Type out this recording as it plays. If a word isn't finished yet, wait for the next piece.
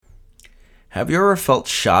Have you ever felt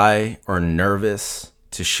shy or nervous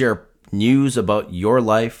to share news about your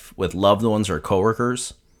life with loved ones or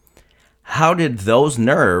coworkers? How did those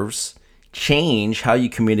nerves change how you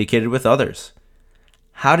communicated with others?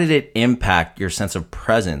 How did it impact your sense of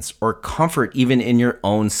presence or comfort even in your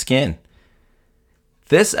own skin?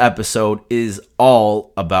 This episode is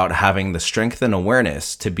all about having the strength and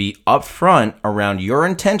awareness to be upfront around your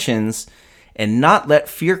intentions and not let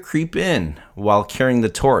fear creep in while carrying the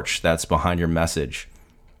torch that's behind your message.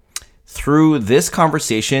 Through this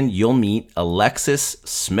conversation, you'll meet Alexis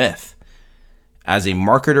Smith. As a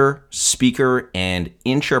marketer, speaker, and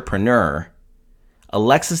entrepreneur,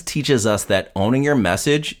 Alexis teaches us that owning your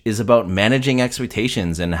message is about managing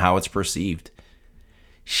expectations and how it's perceived.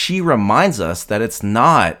 She reminds us that it's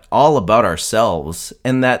not all about ourselves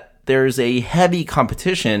and that there's a heavy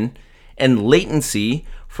competition and latency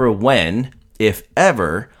for when, if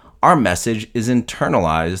ever, our message is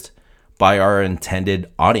internalized by our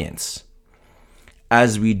intended audience.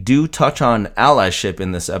 As we do touch on allyship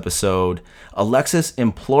in this episode, Alexis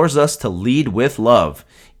implores us to lead with love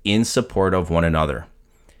in support of one another.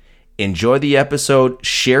 Enjoy the episode,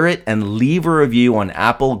 share it, and leave a review on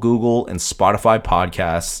Apple, Google, and Spotify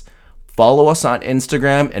podcasts. Follow us on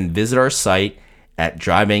Instagram and visit our site at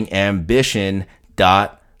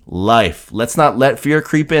drivingambition.life. Let's not let fear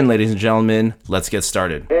creep in, ladies and gentlemen. Let's get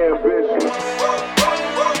started.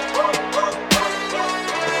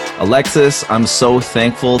 Alexis, I'm so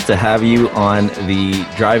thankful to have you on the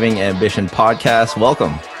Driving Ambition podcast.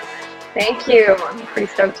 Welcome. Thank you. I'm pretty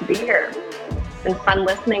stoked to be here. It's been fun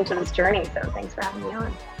listening to this journey, so thanks for having me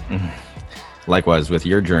on. Likewise, with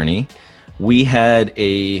your journey, we had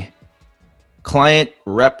a client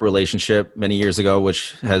rep relationship many years ago,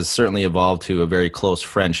 which has certainly evolved to a very close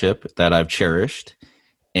friendship that I've cherished.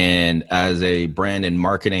 And as a brand and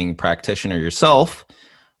marketing practitioner yourself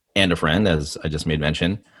and a friend, as I just made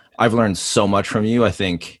mention, I've learned so much from you. I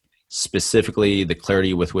think specifically the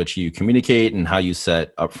clarity with which you communicate and how you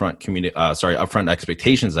set upfront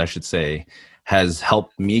expectations, I should say, has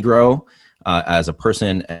helped me grow as a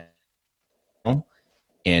person. And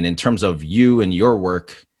in terms of you and your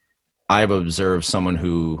work, I've observed someone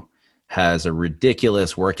who has a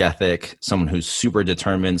ridiculous work ethic, someone who's super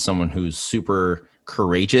determined, someone who's super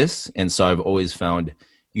courageous. And so I've always found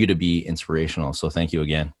you to be inspirational. So thank you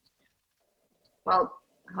again. Well,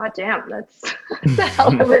 hot damn, that's a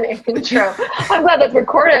hell of an intro. I'm glad that's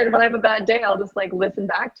recorded. When I have a bad day, I'll just listen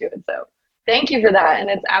back to it. So thank you for that. And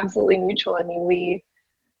it's absolutely mutual. I mean, we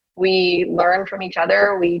learn from each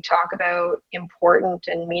other. We talk about important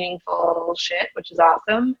and meaningful shit, which is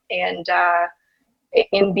awesome. And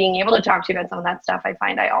in being able to talk to you about some of that stuff, I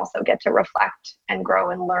find I also get to reflect and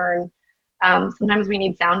grow and learn. Sometimes we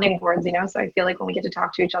need sounding boards, so I feel like when we get to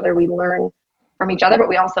talk to each other, we learn from each other, but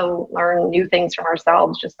we also learn new things from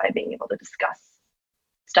ourselves just by being able to discuss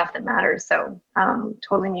stuff that matters. So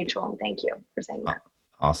totally mutual. And thank you for saying that.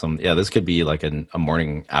 Awesome. Yeah, this could be like a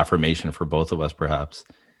morning affirmation for both of us, perhaps.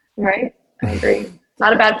 Right. I agree.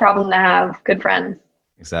 Not a bad problem to have. Good friends.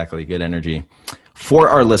 Exactly. Good energy. For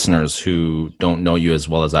our listeners who don't know you as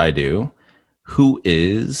well as I do, who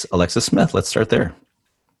is Alexis Smith? Let's start there.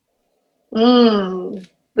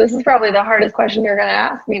 This is probably the hardest question you're going to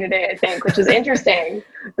ask me today, I think, which is interesting,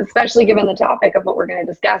 especially given the topic of what we're going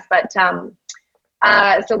to discuss. But so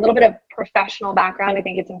a little bit of professional background. I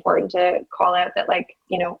think it's important to call out that,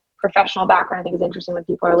 professional background, I think is interesting when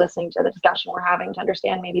people are listening to the discussion we're having to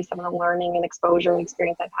understand maybe some of the learning and exposure and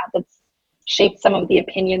experience I've had that's shaped some of the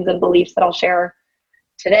opinions and beliefs that I'll share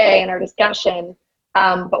today in our discussion.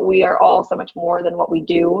 But we are all so much more than what we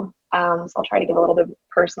do. So I'll try to give a little bit of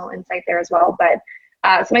personal insight there as well. But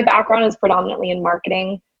so my background is predominantly in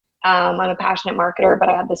marketing. I'm a passionate marketer, but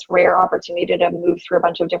I had this rare opportunity to move through a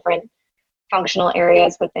bunch of different functional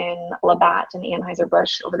areas within Labatt and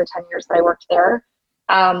Anheuser-Busch over the 10 years that I worked there.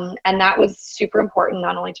 And that was super important,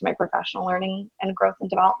 not only to my professional learning and growth and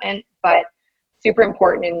development, but super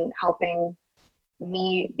important in helping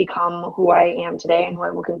me become who I am today and who I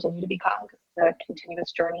will continue to become, because it's a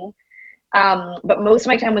continuous journey. But most of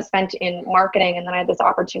my time was spent in marketing. And then I had this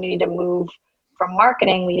opportunity to move from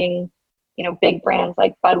marketing, leading, big brands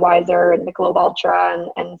like Budweiser and Michelob Ultra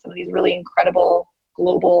and some of these really incredible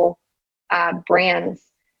global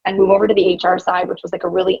brands, and move over to the HR side, which was a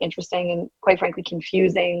really interesting and quite frankly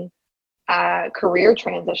confusing career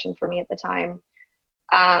transition for me at the time.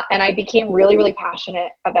 And I became really, really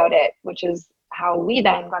passionate about it, which is how we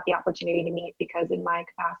then got the opportunity to meet, because in my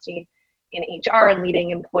capacity in HR and leading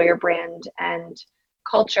employer brand and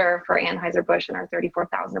culture for Anheuser-Busch and our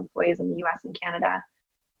 34,000 employees in the US and Canada,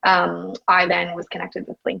 I then was connected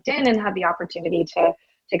with LinkedIn and had the opportunity to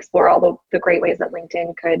explore all the great ways that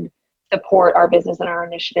LinkedIn could support our business and our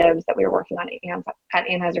initiatives that we were working on at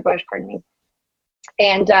Anheuser-Busch, pardon me.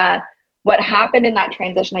 And what happened in that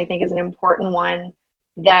transition, I think, is an important one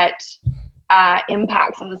that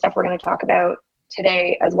impacts some of the stuff we're going to talk about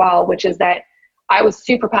today as well, which is that I was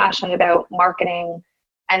super passionate about marketing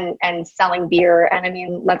and selling beer. And I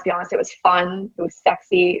mean, let's be honest, it was fun. It was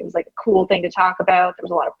sexy. It was like a cool thing to talk about. There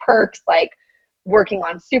was a lot of perks, like working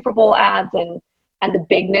on Super Bowl ads, and the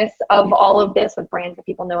bigness of all of this with brands that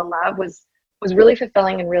people know and love was really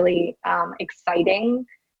fulfilling and really exciting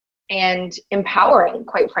and empowering,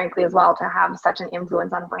 quite frankly, as well, to have such an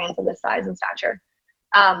influence on brands of this size and stature.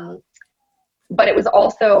 But it was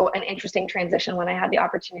also an interesting transition when I had the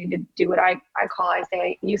opportunity to do what I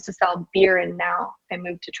used to sell beer, and now I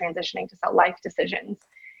moved to transitioning to sell life decisions.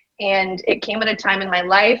 And it came at a time in my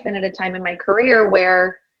life and at a time in my career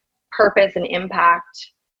where purpose and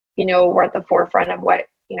impact, were at the forefront of what,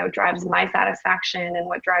 drives my satisfaction and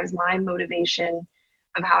what drives my motivation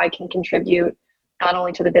of how I can contribute not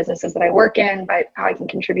only to the businesses that I work in, but how I can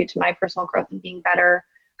contribute to my personal growth and being better,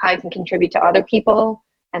 how I can contribute to other people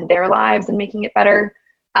and their lives and making it better.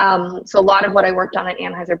 So a lot of what I worked on at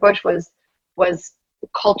Anheuser-Busch was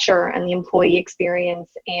culture and the employee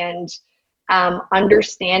experience, and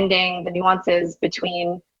understanding the nuances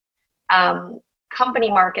between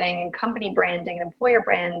company marketing and company branding and employer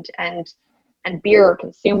brand and beer,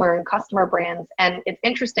 consumer and customer brands. And it's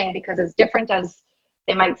interesting because as different as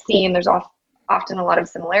they might seem, there's often a lot of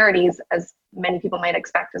similarities, as many people might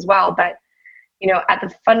expect as well. But at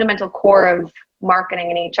the fundamental core of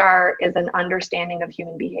marketing and HR is an understanding of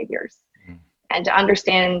human behaviors. Mm-hmm. And to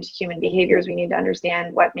understand human behaviors, we need to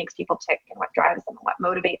understand what makes people tick and what drives them and what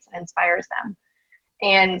motivates and inspires them.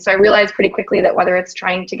 And so I realized pretty quickly that whether it's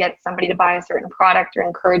trying to get somebody to buy a certain product or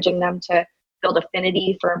encouraging them to build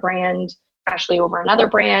affinity for a brand, especially over another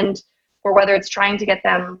brand, or whether it's trying to get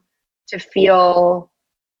them to feel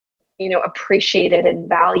appreciated and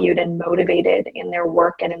valued and motivated in their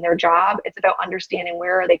work and in their job, it's about understanding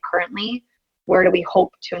where are they currently, where do we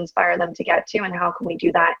hope to inspire them to get to, and how can we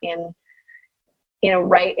do that in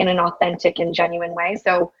an authentic and genuine way.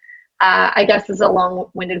 So I guess this is a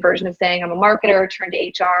long-winded version of saying I'm a marketer turned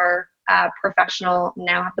HR professional.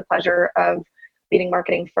 Now have the pleasure of leading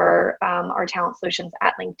marketing for our talent solutions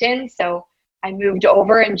at LinkedIn. So I moved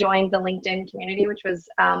over and joined the LinkedIn community, which was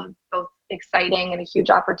both exciting and a huge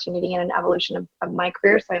opportunity and an evolution of my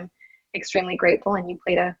career. So I'm extremely grateful, and you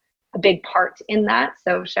played a big part in that.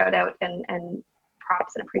 So shout out and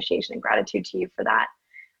props and appreciation and gratitude to you for that.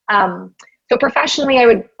 So professionally, I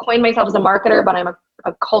would coin myself as a marketer, but I'm a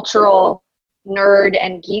cultural nerd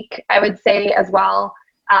and geek, I would say, as well.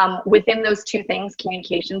 Within those two things,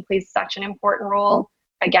 communication plays such an important role.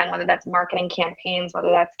 Again, whether that's marketing campaigns,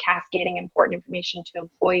 whether that's cascading important information to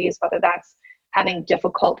employees, whether that's having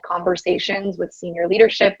difficult conversations with senior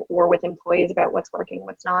leadership or with employees about what's working and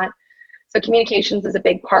what's not. So communications is a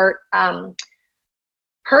big part.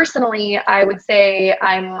 Personally, I would say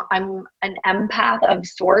I'm an empath of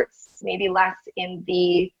sorts, maybe less in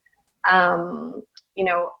the,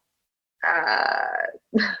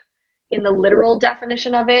 in the literal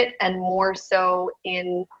definition of it, and more so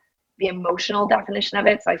in the emotional definition of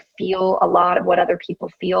it. So I feel a lot of what other people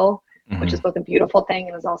feel, mm-hmm. which is both a beautiful thing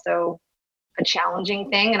and is also a challenging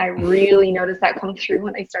thing. And I really noticed that come through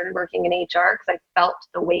when I started working in HR, because I felt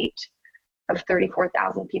the weight of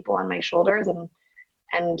 34,000 people on my shoulders, and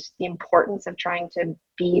the importance of trying to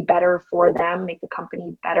be better for them, make the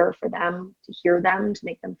company better for them, to hear them, to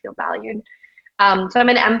make them feel valued. So I'm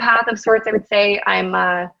an empath of sorts, I would say.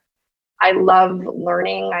 I love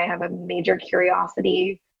learning. I have a major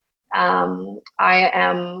curiosity. I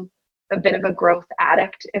am a bit of a growth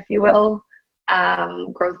addict, if you will.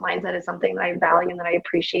 Growth mindset is something that I value and that I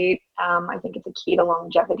appreciate. I think it's a key to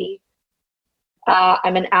longevity.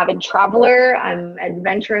 I'm an avid traveler. I'm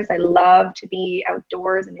adventurous. I love to be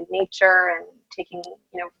outdoors and in nature and taking,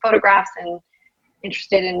 photographs, and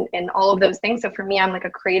interested in all of those things. So for me, I'm like a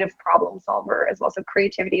creative problem solver as well. So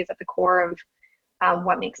creativity is at the core of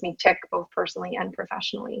what makes me tick, both personally and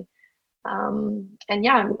professionally. And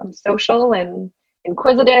yeah, I'm social and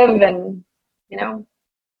inquisitive, and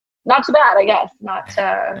not too bad, I guess. Not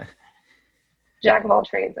jack of all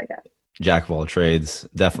trades, I guess. Jack of all trades,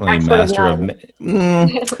 definitely master of.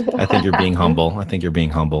 I think you're being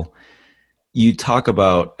humble. You talk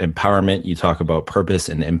about empowerment. You talk about purpose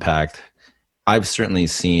and impact. I've certainly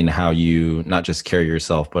seen how you not just carry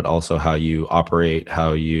yourself, but also how you operate,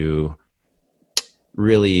 how you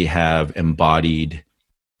really have embodied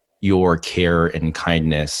your care and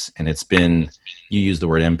kindness. And it's been, you use the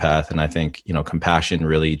word empath, and I think, compassion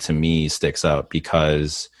really to me sticks out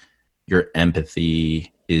because your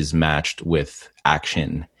empathy is matched with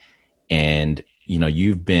action. And,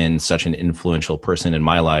 you've been such an influential person in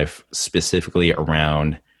my life, specifically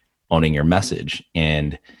around owning your message.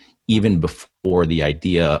 And even before the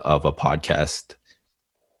idea of a podcast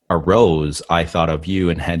arose, I thought of you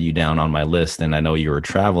and had you down on my list. And I know you were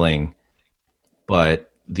traveling,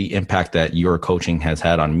 but the impact that your coaching has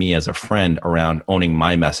had on me as a friend around owning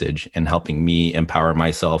my message and helping me empower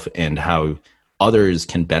myself and how others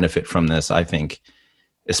can benefit from this, I think,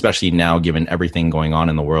 especially now, given everything going on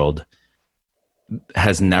in the world,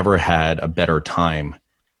 has never had a better time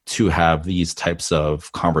to have these types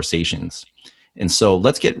of conversations. And so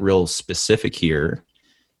let's get real specific here.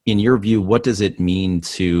 In your view, what does it mean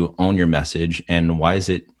to own your message, and why is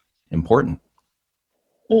it important?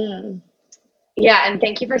 Yeah, and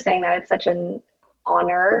thank you for saying that. It's such an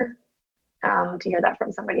honor to hear that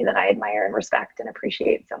from somebody that I admire and respect and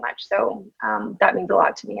appreciate so much. So that means a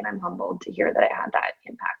lot to me, and I'm humbled to hear that I had that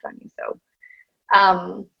impact on you.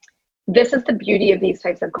 So this is the beauty of these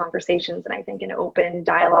types of conversations, and I think an open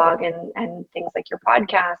dialogue and things like your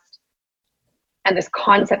podcast and this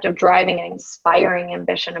concept of driving and inspiring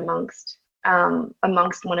ambition amongst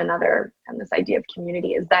one another, and this idea of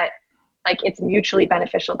community, is that like it's mutually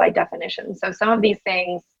beneficial by definition. So some of these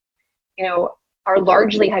things, are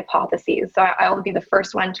largely hypotheses. So I'll be the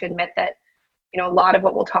first one to admit that, a lot of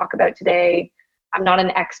what we'll talk about today, I'm not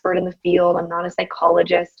an expert in the field. I'm not a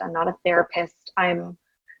psychologist. I'm not a therapist. I'm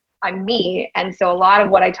me. And so a lot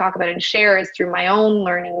of what I talk about and share is through my own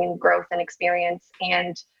learning and growth and experience,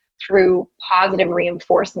 and through positive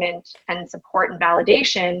reinforcement and support and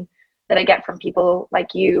validation that I get from people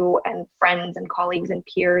like you and friends and colleagues and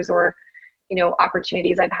peers, or,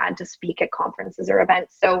 opportunities I've had to speak at conferences or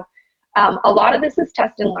events. So a lot of this is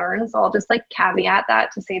test and learn. So I'll just caveat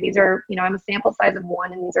that to say these are, I'm a sample size of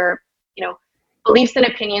one, and these are, beliefs and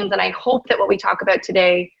opinions. And I hope that what we talk about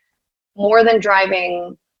today, more than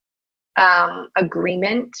driving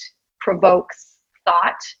agreement, provokes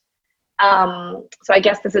thought. So I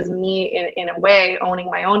guess this is me in a way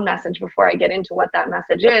owning my own message before I get into what that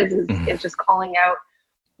message is just calling out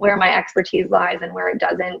where my expertise lies and where it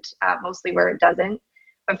doesn't, mostly where it doesn't.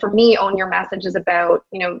 But for me, own your message is about,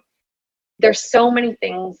 there's so many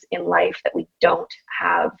things in life that we don't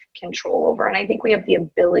have control over. And I think we have the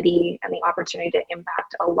ability and the opportunity to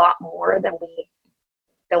impact a lot more than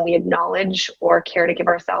we acknowledge or care to give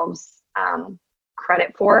ourselves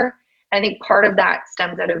credit for. And I think part of that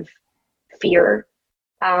stems out of fear,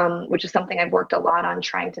 which is something I've worked a lot on,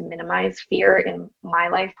 trying to minimize fear in my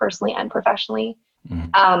life personally and professionally,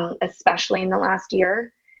 especially in the last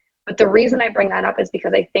year. But the reason I bring that up is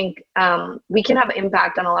because I think we can have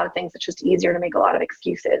impact on a lot of things. It's just easier to make a lot of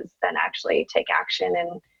excuses than actually take action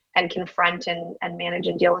and confront and manage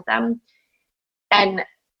and deal with them. And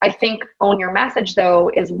I think own your message,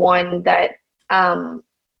 though, is one that of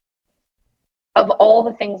all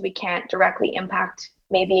the things we can't directly impact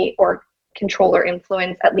maybe or control or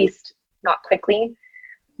influence, at least not quickly,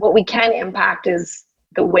 what we can impact is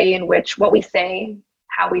the way in which what we say,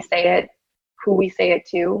 how we say it, who we say it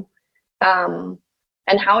to,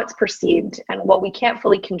 and how it's perceived, and what we can't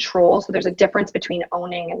fully control. So there's a difference between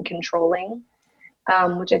owning and controlling,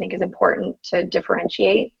 which I think is important to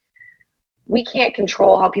differentiate. We can't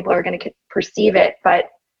control how people are going to perceive it, but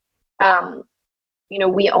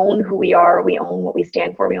we own who we are, we own what we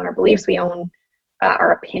stand for, we own our beliefs, we own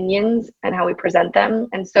our opinions and how we present them.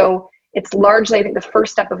 And so it's largely, I think the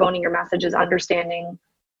first step of owning your message is understanding,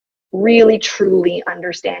 really truly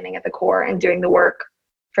understanding at the core and doing the work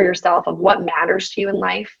for yourself of what matters to you in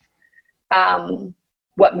life,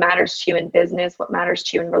 what matters to you in business, what matters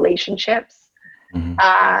to you in relationships,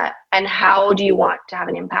 and how do you want to have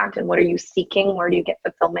an impact, and what are you seeking? Where do you get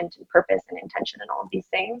fulfillment and purpose and intention and all of these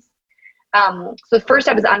things? So the first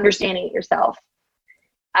step is understanding it yourself.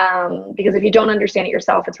 Because if you don't understand it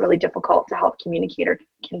yourself, it's really difficult to help communicate or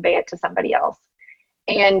convey it to somebody else.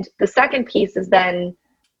 And the second piece is then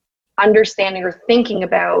understanding or thinking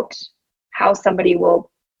about how somebody will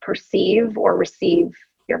perceive or receive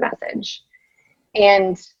your message.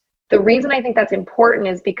 And the reason I think that's important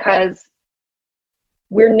is because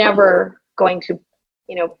we're never going to,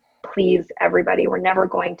 please everybody. We're never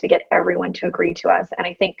going to get everyone to agree to us. And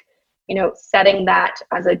I think, setting that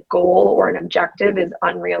as a goal or an objective is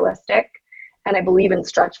unrealistic. And I believe in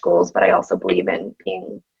stretch goals, but I also believe in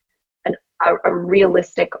being a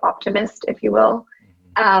realistic optimist, if you will.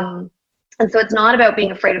 And so it's not about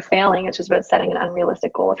being afraid of failing. It's just about setting an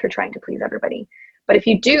unrealistic goal if you're trying to please everybody. But if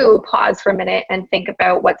you do pause for a minute and think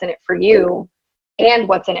about what's in it for you and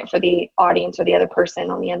what's in it for the audience or the other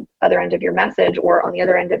person on the other end of your message, or on the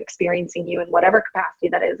other end of experiencing you in whatever capacity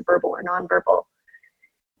that is, verbal or nonverbal,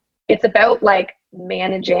 it's about like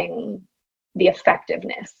managing the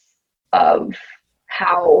effectiveness of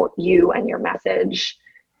how you and your message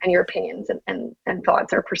and your opinions and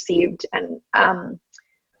thoughts are perceived. And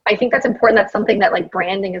I think that's important. That's something that like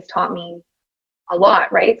branding has taught me a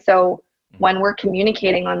lot, right? So when we're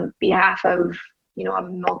communicating on behalf of, you know, a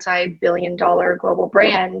multi-billion-dollar global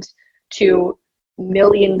brand to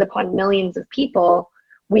millions upon millions of people,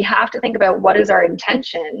 we have to think about what is our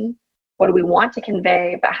intention, what do we want to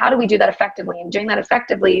convey, but how do we do that effectively? And doing that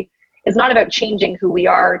effectively is not about changing who we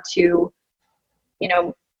are to, you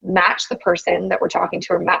know, match the person that we're talking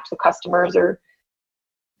to or match the customers or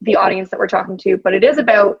the audience that we're talking to, but it is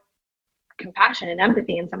about compassion and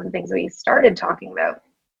empathy and some of the things we started talking about.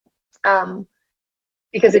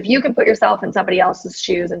 Because if you can put yourself in somebody else's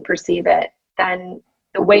shoes and perceive it, then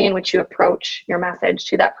the way in which you approach your message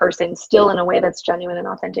to that person, still in a way that's genuine and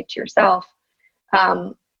authentic to yourself,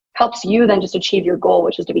 helps you then just achieve your goal,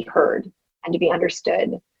 which is to be heard and to be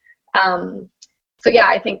understood. So yeah,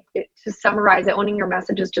 I think to summarize it, owning your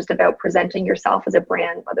message is just about presenting yourself as a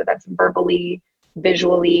brand, whether that's verbally,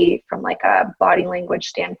 visually, from like a body language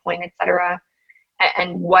standpoint, etc.,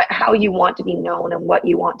 and how you want to be known and what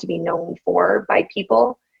you want to be known for by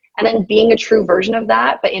people, and then being a true version of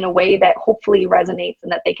that, but in a way that hopefully resonates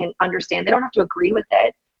and that they can understand. They don't have to agree with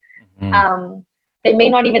it. They may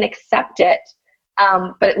not even accept it,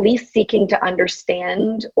 but at least seeking to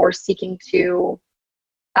understand or seeking to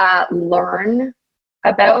learn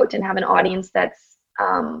about and have an audience that's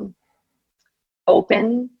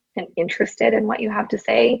open and interested in what you have to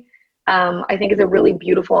say, I think is a really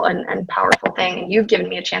beautiful and powerful thing. And you've given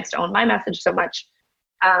me a chance to own my message so much.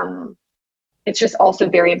 It's just also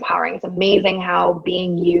very empowering. It's amazing how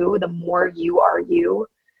being you, the more you are you,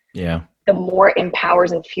 yeah, the more it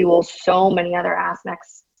empowers and fuels so many other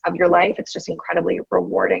aspects of your life. It's just incredibly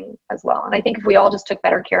rewarding as well. And I think if we all just took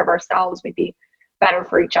better care of ourselves, we'd be better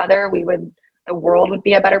for each other. The world would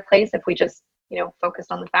be a better place if we just, you know,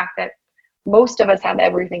 focused on the fact that most of us have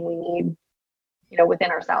everything we need, you know,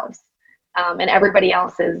 within ourselves. And everybody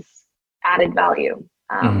else's added value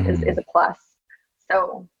is a plus.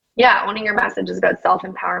 So yeah, owning your message is about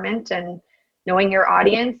self-empowerment and knowing your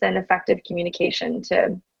audience and effective communication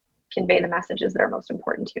to convey the messages that are most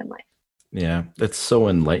important to you in life. Yeah, that's so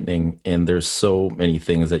enlightening. And there's so many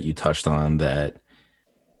things that you touched on that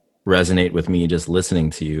resonate with me just listening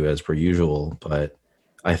to you as per usual. But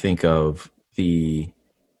I think of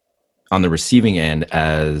on the receiving end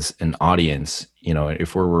as an audience, you know,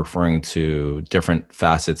 if we're referring to different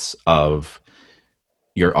facets of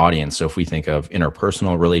your audience. So if we think of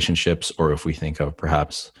interpersonal relationships, or if we think of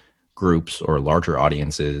perhaps groups or larger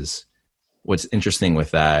audiences, what's interesting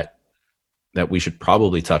with that we should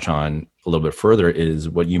probably touch on a little bit further is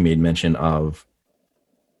what you made mention of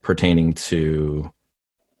pertaining to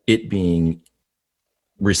it being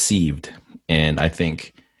received. And I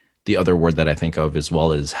think the other word that I think of as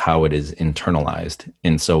well is how it is internalized.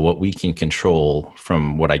 And so what we can control,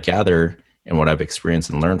 from what I gather and what I've experienced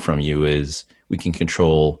and learned from you, is we can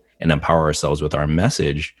control and empower ourselves with our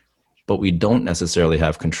message, but we don't necessarily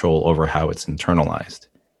have control over how it's internalized.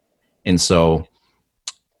 And so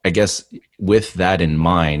I guess with that in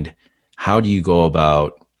mind, how do you go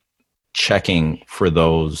about checking for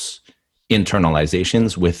those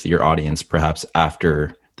internalizations with your audience, perhaps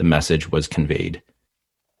after the message was conveyed?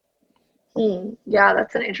 Yeah,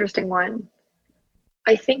 that's an interesting one.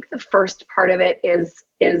 I think the first part of it is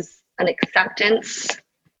an acceptance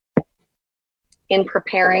in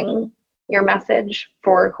preparing your message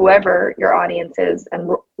for whoever your audience is, and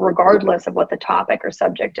regardless of what the topic or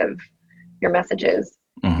subject of your message is,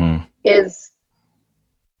 is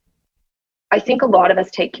I think a lot of us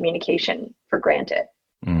take communication for granted.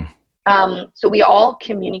 So we all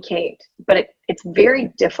communicate, but it's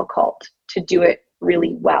very difficult to do it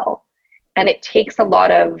really well. And it takes a lot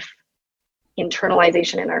of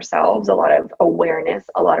internalization in ourselves, a lot of awareness,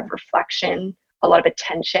 a lot of reflection, a lot of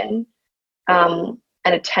attention. And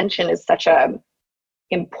attention is such a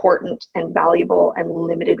important and valuable and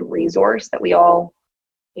limited resource that we all,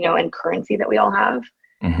 you know, and currency that we all have.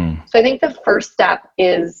 So I think the first step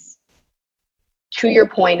is, to your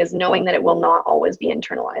point, is knowing that it will not always be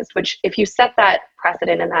internalized, which if you set that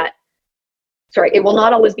precedent and it will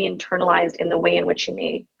not always be internalized in the way in which you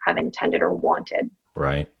may have intended or wanted.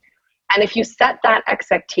 Right. And if you set that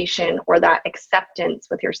expectation or that acceptance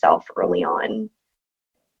with yourself early on,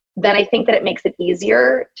 then I think that it makes it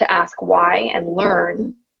easier to ask why and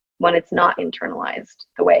learn when it's not internalized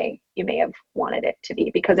the way you may have wanted it to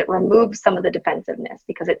be, because it removes some of the defensiveness,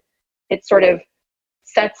 because it sort of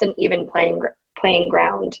sets an even playing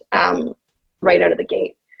ground right out of the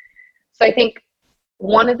gate. So I think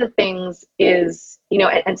one of the things is, you know,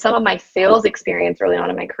 and some of my sales experience early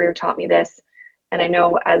on in my career taught me this, and I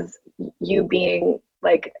know as you being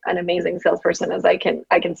like an amazing salesperson as I can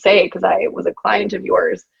say, because I was a client of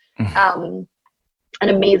yours, an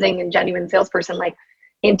amazing and genuine salesperson, like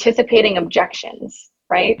anticipating objections,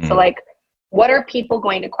 right? So like, what are people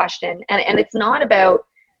going to question? And it's not about,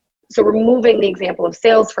 so removing the example of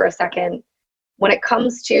sales for a second, when it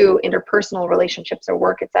comes to interpersonal relationships or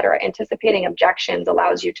work, et cetera, anticipating objections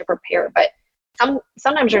allows you to prepare, but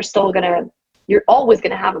sometimes you're always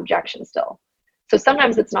going to have objections still. So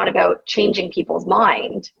sometimes it's not about changing people's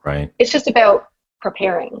mind. Right. It's just about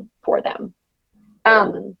preparing for them.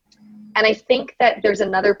 And I think that there's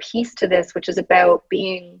another piece to this, which is about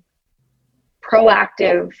being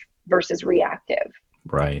proactive versus reactive.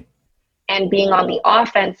 Right. And being on the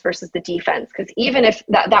offense versus the defense. Because even if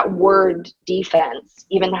that word defense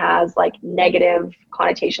even has like negative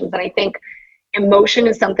connotations, and I think emotion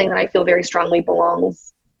is something that I feel very strongly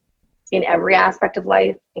belongs in every aspect of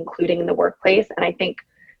life, including in the workplace. And I think,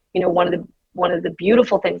 you know, one of the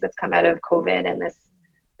beautiful things that's come out of COVID and this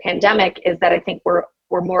pandemic is that I think we're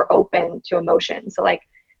more open to emotion. So like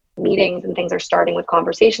meetings and things are starting with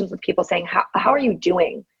conversations with people saying, how are you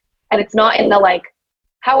doing? And it's not in the like,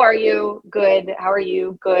 how are you? Good. How are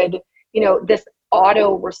you? Good. You know, this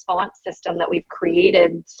auto response system that we've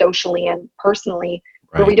created socially and personally,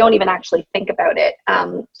 where we don't even actually think about it.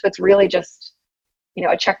 So it's really just, you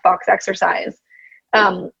know, a checkbox exercise.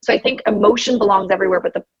 So I think emotion belongs everywhere,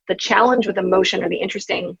 but the challenge with emotion, or the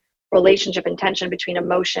interesting relationship and tension between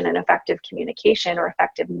emotion and effective communication or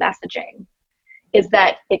effective messaging, is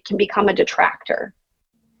that it can become a detractor.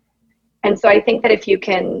 And so I think that if you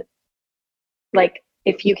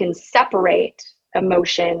can separate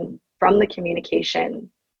emotion from the communication,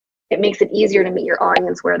 it makes it easier to meet your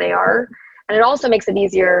audience where they are. And it also makes it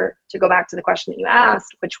easier to go back to the question that you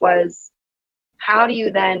asked, which was, how do you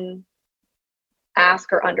then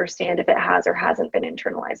ask or understand if it has or hasn't been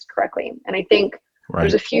internalized correctly? And I think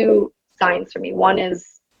there's a few signs for me. One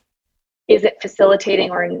is it facilitating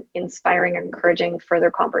or inspiring or encouraging further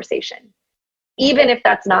conversation? Even if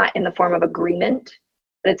that's not in the form of agreement,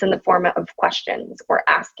 but it's in the form of questions or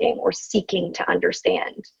asking or seeking to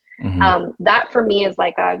understand. That for me is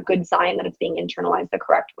like a good sign that it's being internalized the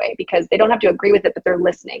correct way, because they don't have to agree with it, but they're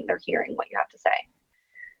listening, they're hearing what you have to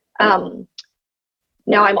say.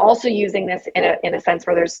 Now I'm also using this in a sense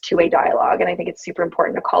where there's two-way dialogue. And I think it's super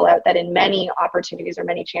important to call out that in many opportunities or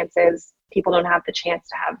many chances, people don't have the chance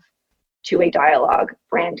to have two-way dialogue,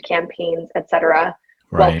 brand campaigns, et cetera.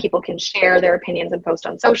 While people can share their opinions and post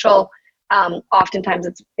on social, oftentimes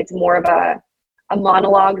it's more of a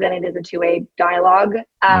monologue than it is a two-way dialogue.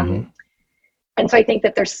 And so I think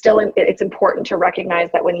that it's important to recognize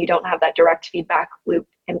that when you don't have that direct feedback loop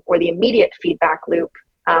or the immediate feedback loop,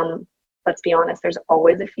 let's be honest, there's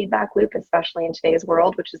always a feedback loop, especially in today's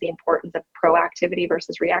world, which is the importance of proactivity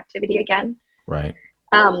versus reactivity again. Right.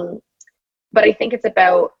 But I think it's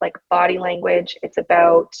about like body language. It's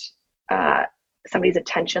about somebody's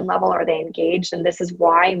attention level. Are they engaged? And this is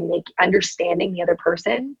why understanding the other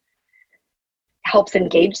person helps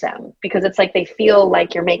engage them, because it's like they feel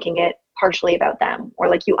like you're making it partially about them, or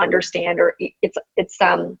like you understand, or it's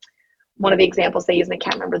one of the examples they use, and I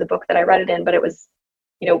can't remember the book that I read it in, but it was,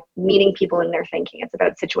 you know, meeting people in their thinking. It's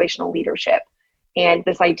about situational leadership and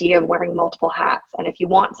this idea of wearing multiple hats. And if you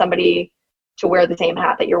want somebody to wear the same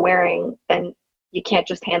hat that you're wearing, then you can't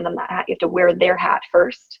just hand them that hat. You have to wear their hat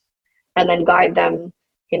first and then guide them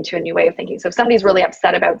into a new way of thinking. So if somebody's really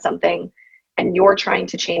upset about something and you're trying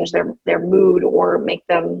to change their mood or make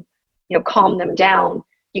them, you know, calm them down,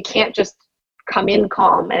 you can't just come in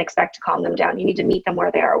calm and expect to calm them down. You need to meet them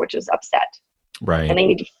where they are, which is upset. Right. And they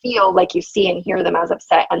need to feel like you see and hear them as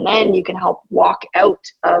upset. And then you can help walk out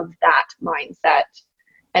of that mindset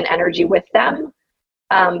and energy with them.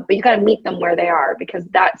 But you got to meet them where they are, because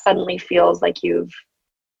that suddenly feels like you've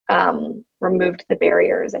removed the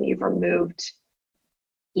barriers, and you've removed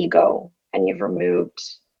ego, and you've removed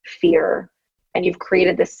fear, and you've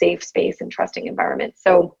created this safe space and trusting environment.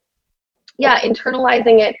 So yeah,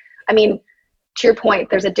 internalizing it. I mean, to your point,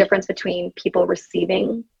 there's a difference between people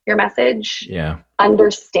receiving your message,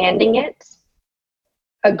 understanding it,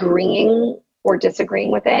 agreeing or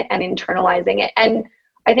disagreeing with it, and internalizing it. And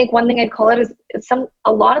I think one thing I'd call it is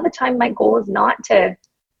a lot of the time my goal is not to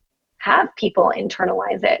have people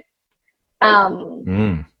internalize it.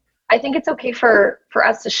 I think it's okay for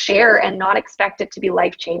us to share and not expect it to be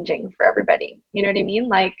life changing for everybody. You know what I mean?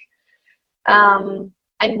 Like,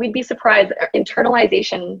 and we'd be surprised.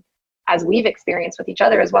 Internalization, as we've experienced with each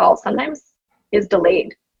other as well, sometimes is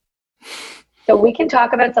delayed. So we can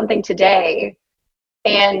talk about something today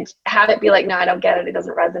and have it be like, no, I don't get it. It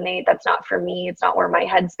doesn't resonate. That's not for me. It's not where my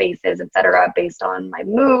headspace is, et cetera, based on my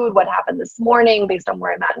mood, what happened this morning, based on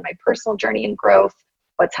where I'm at in my personal journey and growth,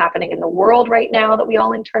 what's happening in the world right now that we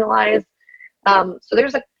all internalize. So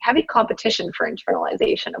there's a heavy competition for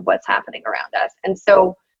internalization of what's happening around us. And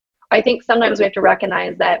so I think sometimes we have to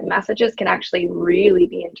recognize that messages can actually really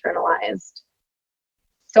be internalized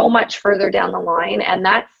so much further down the line. And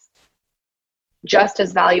that's just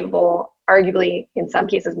as valuable, arguably in some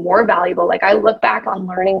cases more valuable. Like, I look back on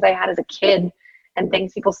learnings I had as a kid and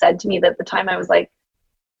things people said to me that at the time I was like,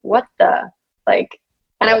 what the, like,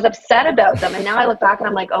 and I was upset about them. And now I look back and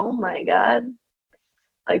I'm like, oh my God,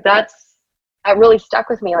 like that really stuck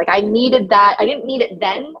with me. Like, I needed that. I didn't need it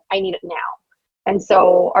then, I need it now. And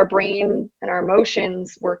so our brain and our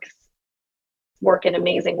emotions work in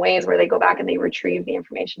amazing ways where they go back and they retrieve the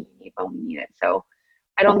information we need when we need it. So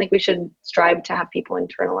I don't think we should strive to have people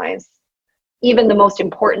internalize even the most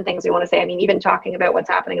important things we want to say. I mean, even talking about what's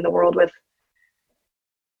happening in the world with,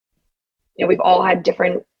 you know, we've all had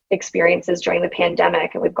different experiences during the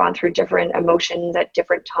pandemic and we've gone through different emotions at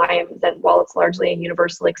different times. And while it's largely a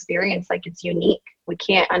universal experience, like, it's unique. We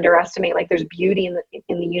can't underestimate, like, there's beauty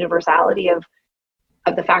in the universality of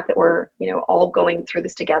the fact that we're, you know, all going through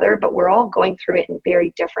this together, but we're all going through it in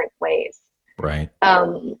very different ways. Right.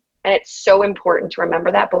 And it's so important to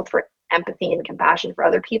remember that, both for empathy and compassion for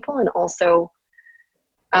other people, and also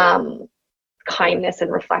kindness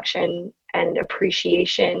and reflection and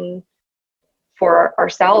appreciation for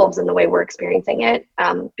ourselves and the way we're experiencing it,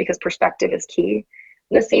 because perspective is key.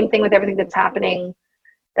 And the same thing with everything that's happening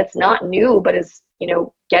that's not new, but is, you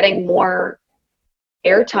know, getting more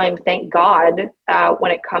airtime, thank God,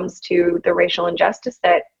 when it comes to the racial injustice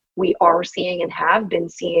that we are seeing and have been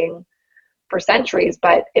seeing for centuries.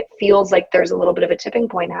 But it feels like there's a little bit of a tipping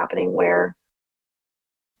point happening where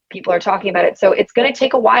people are talking about it. So it's going to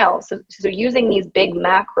take a while. So using these big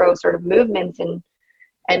macro sort of movements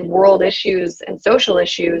and world issues and social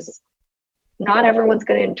issues, not everyone's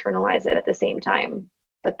going to internalize it at the same time.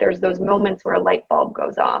 But there's those moments where a light bulb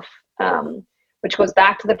goes off, which goes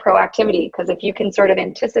back to the proactivity. Because if you can sort of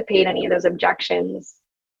anticipate any of those objections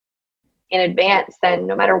in advance, then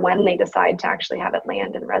no matter when they decide to actually have it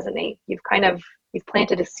land and resonate, you've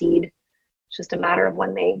planted a seed. It's just a matter of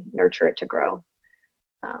when they nurture it to grow.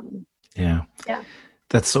 Yeah.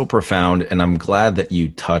 That's so profound. And I'm glad that you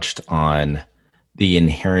touched on the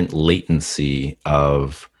inherent latency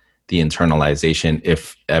of the internalization,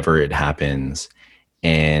 if ever it happens,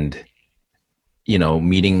 and, you know,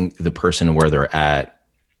 meeting the person where they're at,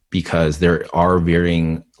 because there are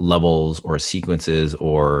varying levels or sequences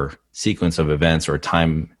or sequence of events or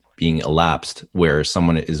time being elapsed where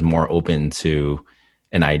someone is more open to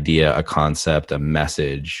an idea, a concept, a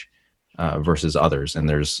message, versus others. And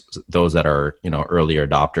there's those that are, you know, early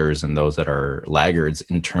adopters and those that are laggards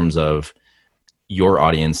in terms of your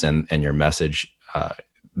audience and your message,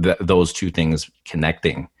 those two things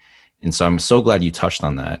connecting. And so I'm so glad you touched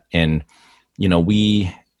on that. And, you know,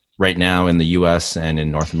 we right now in the US and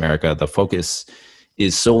in North America, the focus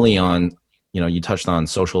is solely on, you know, you touched on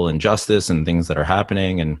social injustice and things that are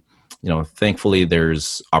happening. And, you know, thankfully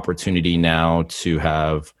there's opportunity now to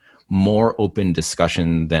have more open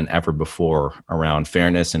discussion than ever before around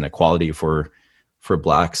fairness and equality for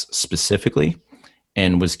Blacks specifically.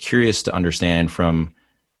 And was curious to understand from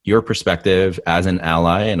your perspective as an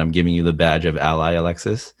ally, and I'm giving you the badge of ally,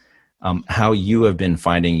 Alexis, how you have been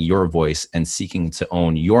finding your voice and seeking to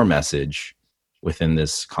own your message within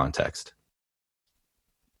this context.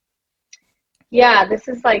 Yeah, this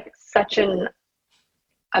is like such an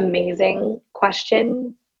amazing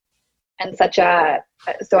question, and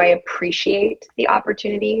so I appreciate the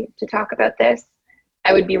opportunity to talk about this.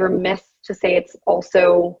 I would be remiss to say it's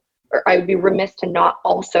also, or I would be remiss to not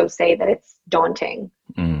also say that it's daunting.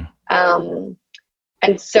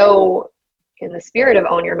 And so in the spirit of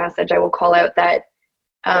own your message, I will call out that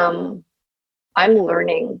I'm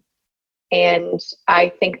learning. And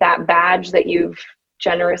I think that badge that you've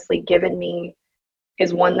generously given me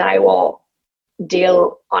is one that I will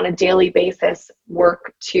on a daily basis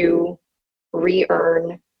work to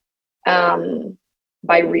re-earn,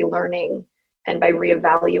 by relearning and by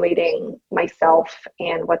reevaluating myself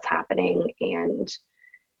and what's happening. And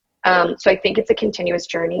so I think it's a continuous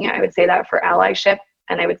journey. I would say that for allyship,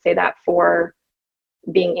 and I would say that for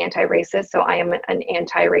being anti-racist. So I am an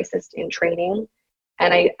anti-racist in training,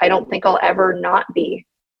 And I don't think I'll ever not be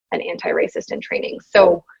an anti-racist in training.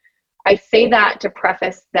 So I say that to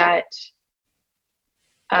preface that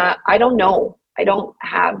I don't know. I don't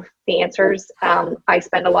have the answers. I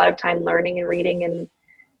spend a lot of time learning and reading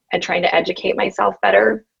and trying to educate myself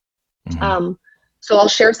better. Mm-hmm. So I'll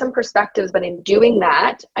share some perspectives, but in doing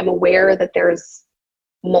that, I'm aware that there's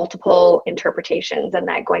multiple interpretations, and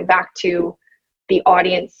that going back to the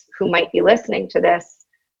audience who might be listening to this,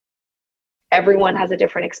 everyone has a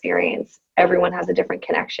different experience. Everyone has a different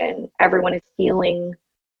connection. Everyone is feeling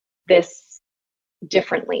this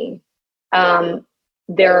differently.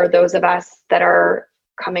 There are those of us that are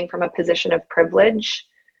coming from a position of privilege.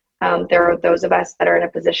 There are those of us that are in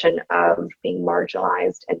a position of being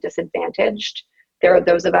marginalized and disadvantaged. There are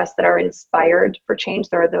those of us that are inspired for change.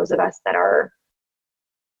 There are those of us that are,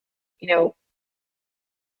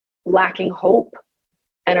 lacking hope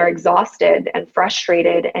and are exhausted and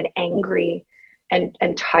frustrated and angry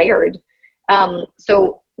and tired.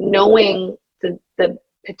 So knowing the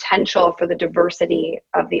potential for the diversity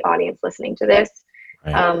of the audience listening to this,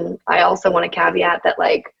 right. I also want to caveat that,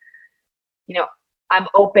 I'm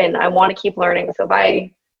open. I want to keep learning. So if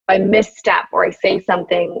I misstep or I say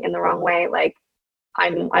something in the wrong way,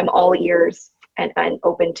 I'm all ears and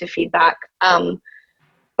open to feedback.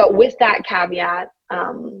 But with that caveat,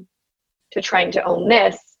 to trying to own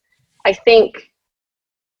this, I think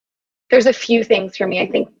there's a few things for me. I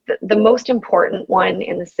think the most important one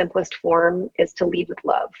in the simplest form is to lead with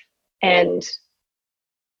love. And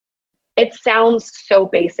it sounds so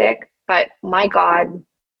basic, but my God,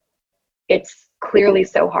 it's clearly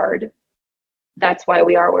so hard. That's why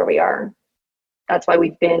we are where we are. That's why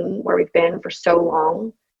we've been where we've been for so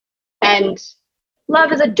long. And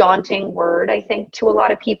love is a daunting word, I think, to a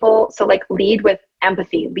lot of people. So lead with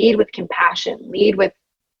empathy, lead with compassion, lead with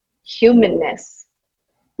humanness,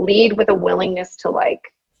 lead with a willingness to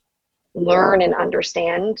learn and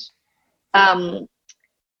understand.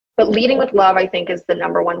 But leading with love, I think, is the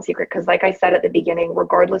number one secret. Because like I said at the beginning,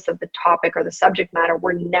 regardless of the topic or the subject matter,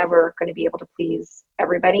 we're never going to be able to please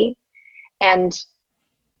everybody. And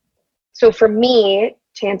so for me,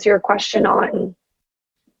 to answer your question on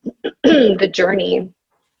the journey,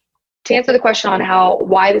 to answer the question on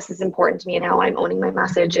why this is important to me and how I'm owning my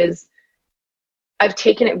message, is I've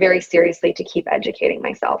taken it very seriously to keep educating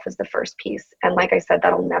myself as the first piece. And like I said,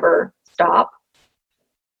 that'll never stop.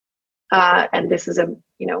 And this is a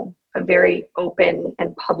very open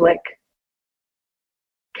and public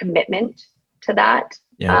commitment to that.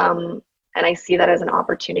 Yeah. And I see that as an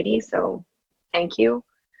opportunity. So thank you.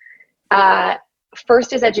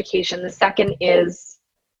 First is education. The second is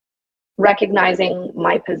recognizing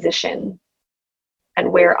my position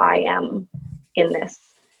and where I am in this.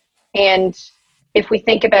 And if we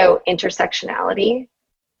think about intersectionality,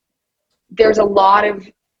 there's a lot of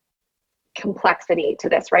complexity to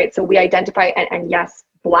this, right? So we identify, and yes,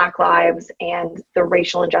 Black lives and the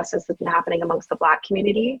racial injustice that's been happening amongst the Black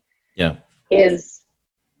community is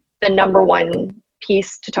the number one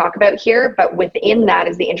piece to talk about here. But within that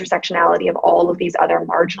is the intersectionality of all of these other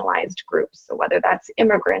marginalized groups. So whether that's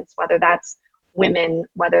immigrants, whether that's women,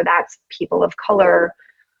 whether that's people of color,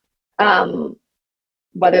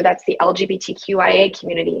 whether that's the LGBTQIA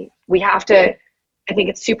community, I think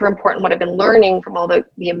it's super important. What I've been learning from all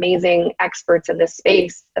the amazing experts in this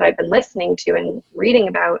space that I've been listening to and reading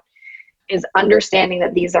about is understanding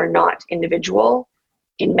that these are not individual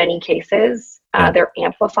in many cases. They're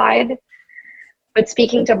amplified. But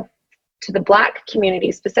speaking to the Black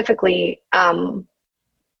community specifically,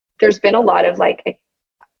 there's been a lot of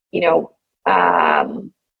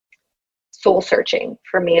soul searching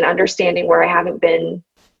for me and understanding where I haven't been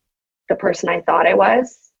the person I thought I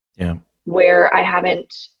was. Yeah. Where I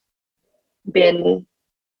haven't been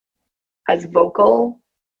as vocal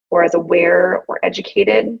or as aware or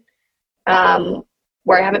educated,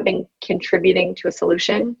 where I haven't been contributing to a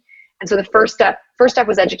solution. And so the first step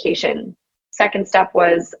was education. Second step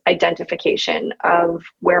was identification of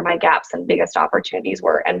where my gaps and biggest opportunities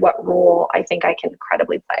were and what role I think I can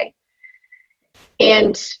credibly play.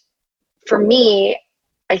 And for me,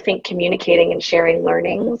 I think communicating and sharing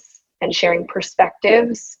learnings and sharing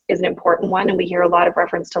perspectives is an important one. And we hear a lot of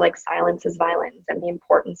reference to silence is violence and the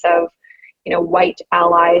importance of, white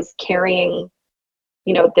allies carrying,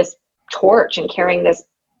 this torch and carrying this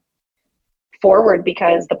forward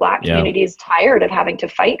because the Black community is tired of having to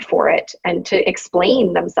fight for it and to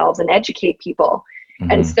explain themselves and educate people.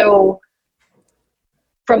 Mm-hmm. And so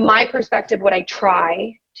from my perspective, what I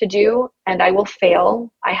try to do, and I will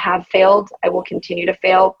fail, I have failed, I will continue to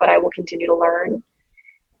fail, but I will continue to learn,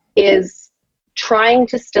 is trying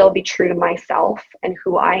to still be true to myself and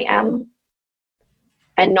who I am,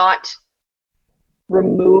 and not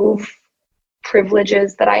remove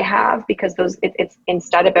privileges that I have, because it's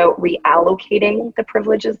instead about reallocating the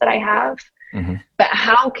privileges that I have. Mm-hmm. But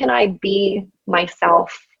how can I be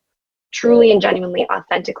myself, truly and genuinely,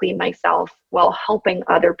 authentically myself, while helping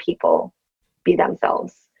other people be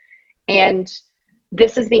themselves? And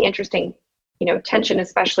this is the interesting, tension,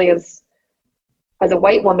 especially as a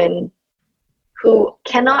white woman who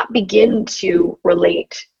cannot begin to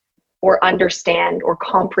relate or understand or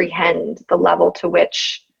comprehend the level to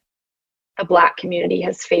which the Black community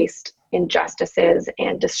has faced injustices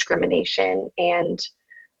and discrimination and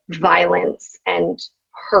violence and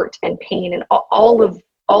hurt and pain and all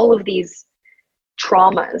of these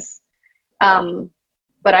traumas.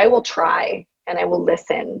 But I will try, and I will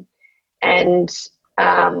listen, and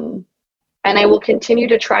I will continue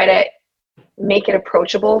to try to make it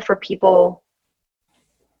approachable for people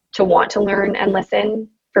to want to learn and listen,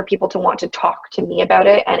 for people to want to talk to me about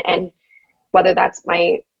it, and whether that's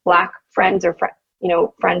my Black friends or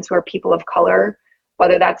friends who are people of color,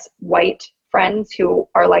 whether that's white friends who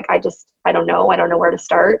are like, I don't know where to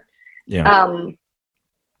start. Yeah.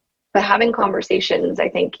 But having conversations, I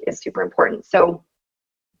think, is super important. So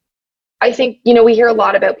I think, we hear a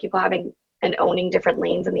lot about people having and owning different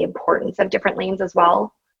lanes and the importance of different lanes as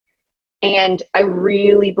well. And I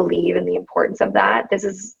really believe in the importance of that.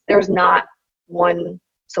 There's not one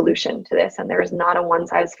solution to this, and there is not a one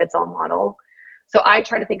size fits all model. So I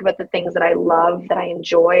try to think about the things that I love, that I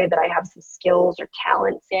enjoy, that I have some skills or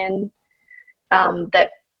talents in,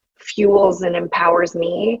 that fuels and empowers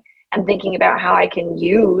me, and thinking about how I can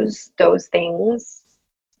use those things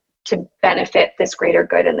to benefit this greater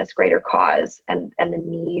good and this greater cause, and the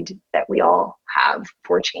need that we all have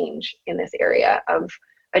for change in this area of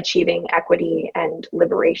achieving equity and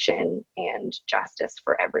liberation and justice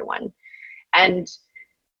for everyone. And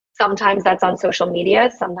sometimes that's on social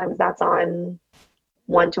media, sometimes that's on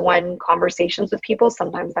one-to-one conversations with people,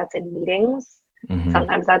 sometimes that's in meetings, Mm-hmm.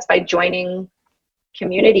 sometimes that's by joining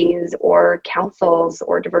communities or councils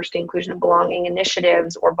or diversity, inclusion, and belonging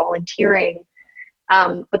initiatives, or volunteering.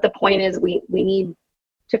 But the point is, we need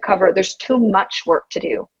to cover, there's too much work to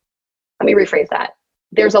do. Let me rephrase that.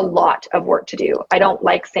 There's a lot of work to do. I don't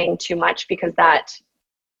like saying too much, because that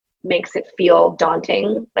makes it feel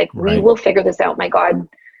daunting. Like, Right. we will figure this out. My God,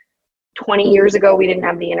 20 years ago, we didn't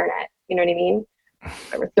have the internet. You know what I mean?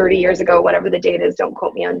 Or 30 years ago, whatever the date is, don't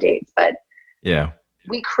quote me on dates, but Yeah.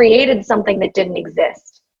 we created something that didn't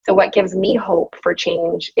exist. So what gives me hope for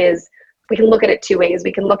change is, we can look at it two ways.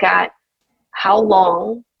 We can look at, how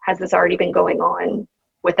long has this already been going on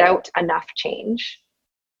without enough change?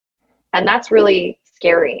 And that's really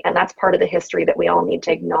scary. And that's part of the history that we all need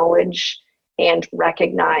to acknowledge and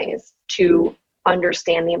recognize to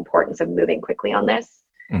understand the importance of moving quickly on this.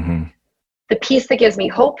 Mm-hmm. The piece that gives me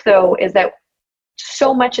hope, though, is that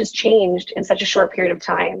so much has changed in such a short period of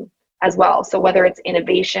time as well. So whether it's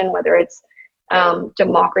innovation, whether it's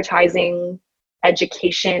democratizing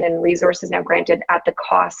education and resources now granted at the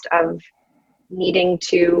cost of needing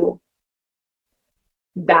to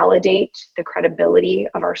validate the credibility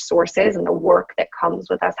of our sources and the work that comes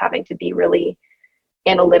with us having to be really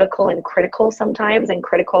analytical and critical sometimes, and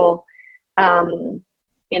critical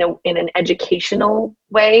in an educational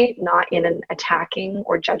way, not in an attacking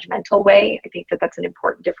or judgmental way. I think that that's an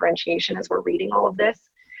important differentiation as we're reading all of this.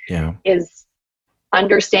 Yeah. Is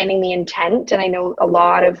understanding the intent. And I know a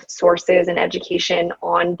lot of sources and education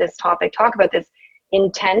on this topic talk about this.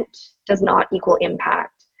 Intent does not equal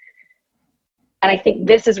impact. And I think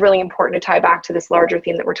this is really important to tie back to this larger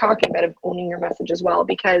theme that we're talking about of owning your message as well,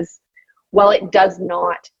 because while it does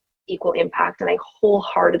not equal impact, and I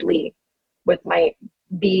wholeheartedly, with my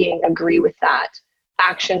being, agree with that,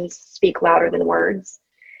 actions speak louder than words,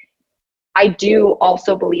 I do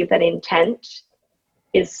also believe that intent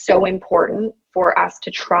is so important for us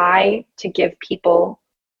to try to give people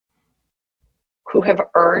who have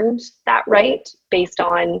earned that right based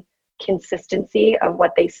on consistency of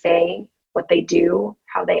what they say, what they do,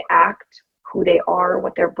 how they act, who they are,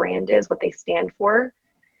 what their brand is, what they stand for,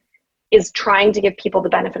 is trying to give people the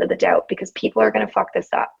benefit of the doubt, because people are going to fuck this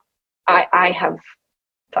up. I have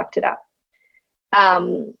fucked it up.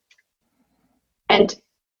 And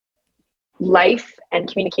life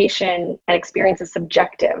and communication and experience is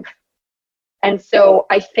subjective. And so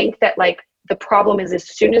I think that, like, the problem is, as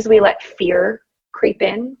soon as we let fear creep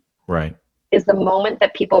in, Right. is the moment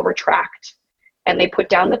that people retract and they put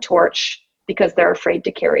down the torch because they're afraid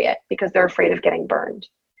to carry it, because they're afraid of getting burned.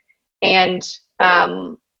 And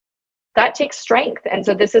that takes strength. And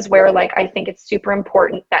so this is where, like, I think it's super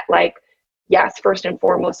important that, like, yes, first and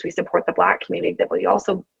foremost, we support the Black community, but we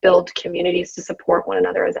also build communities to support one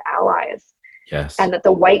another as allies. Yes. And that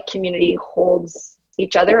the white community holds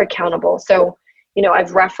each other accountable. So,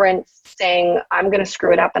 I've referenced saying, I'm going to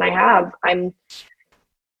screw it up, and I have. I'm,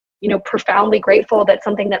 profoundly grateful that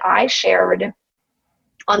something that I shared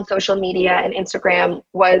on social media and Instagram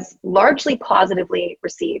was largely positively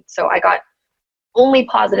received. So I got only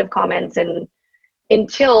positive comments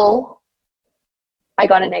until I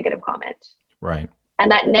got a negative comment. Right.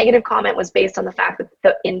 And that negative comment was based on the fact that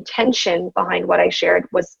the intention behind what I shared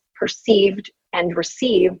was perceived and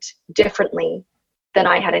received differently than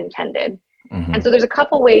I had intended. Mm-hmm. And so there's a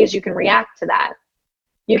couple ways you can react to that.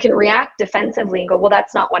 You can react defensively and go, well,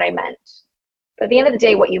 that's not what I meant. But at the end of the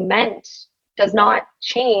day, what you meant does not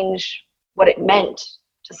change what it meant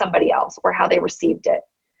to somebody else or how they received it.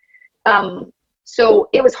 So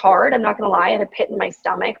it was hard. I'm not going to lie. I had a pit in my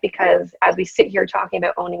stomach because as we sit here talking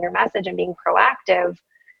about owning your message and being proactive,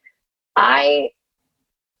 I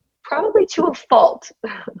probably to a fault,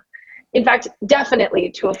 in fact,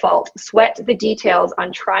 definitely to a fault, sweat the details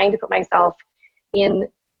on trying to put myself in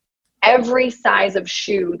every size of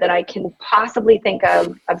shoe that I can possibly think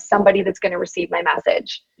of somebody that's going to receive my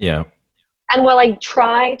message. Yeah. And while I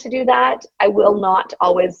try to do that, I will not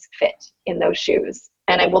always fit in those shoes,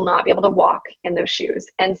 and I will not be able to walk in those shoes.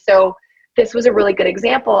 And so this was a really good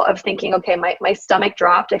example of thinking, okay, my stomach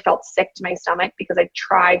dropped. I felt sick to my stomach because I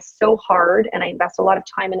tried so hard and I invest a lot of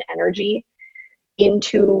time and energy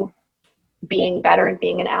into being better and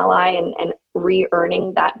being an ally and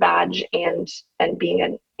re-earning that badge and being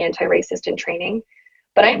an anti-racist in training.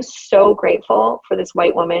 But I'm so grateful for this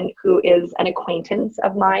white woman who is an acquaintance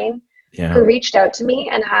of mine, who reached out to me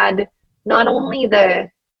and had not only the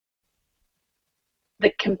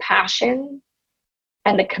compassion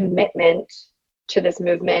and the commitment to this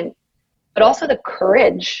movement, but also the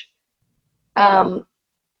courage, and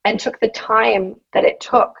took the time that it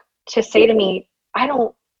took to say to me, I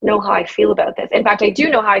don't know how I feel about this. In fact, I do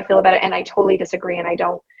know how I feel about it, and I totally disagree, and I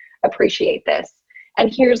don't appreciate this.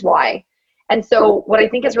 And here's why. And so what I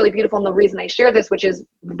think is really beautiful, and the reason I share this, which is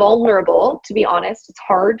vulnerable, to be honest, it's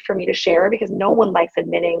hard for me to share because no one likes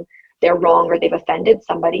admitting they're wrong or they've offended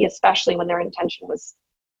somebody, especially when their intention was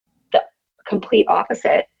the complete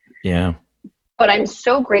opposite. Yeah. But I'm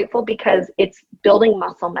so grateful because it's building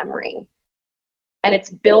muscle memory and it's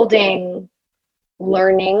building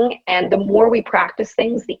learning. And the more we practice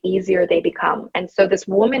things, the easier they become. And so this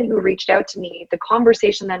woman who reached out to me, the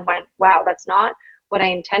conversation then went, wow, that's not what I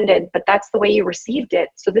intended, but that's the way you received it.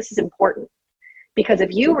 So this is important because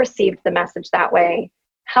if you received the message that way,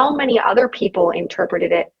 how many other people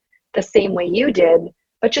interpreted it the same way you did,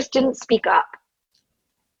 but just didn't speak up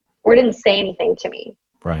or didn't say anything to me?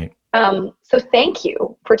 Right. So thank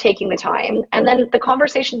you for taking the time. And then the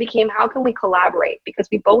conversation became, how can we collaborate? Because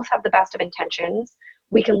we both have the best of intentions.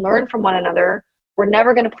 We can learn from one another. We're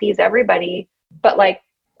never going to please everybody, but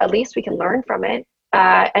at least we can learn from it,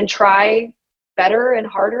 and try better and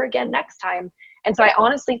harder again next time. And so I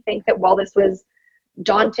honestly think that while this was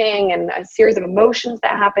daunting and a series of emotions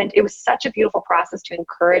that happened, it was such a beautiful process to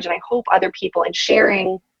encourage. And I hope other people, in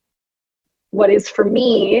sharing what is for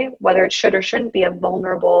me, whether it should or shouldn't be a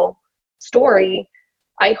vulnerable story,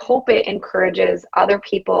 I hope it encourages other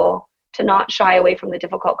people to not shy away from the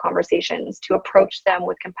difficult conversations, to approach them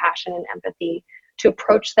with compassion and empathy, to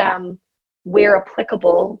approach them where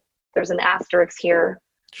applicable. There's an asterisk here.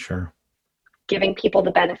 Sure. Giving people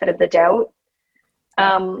the benefit of the doubt,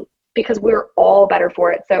 because we're all better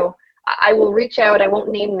for it. So I will reach out. I won't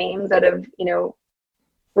name names out of,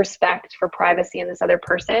 respect for privacy in this other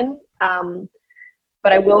person.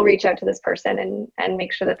 But I will reach out to this person and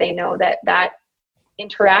make sure that they know that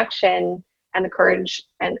interaction and the courage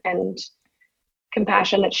and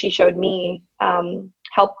compassion that she showed me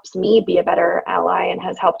helps me be a better ally and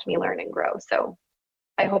has helped me learn and grow. So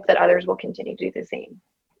I hope that others will continue to do the same.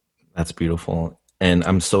 That's beautiful. And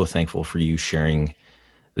I'm so thankful for you sharing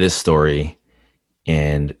this story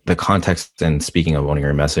and the context. And speaking of owning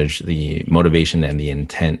your message, the motivation and the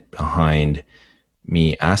intent behind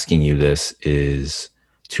me asking you this is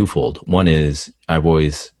twofold. One is I've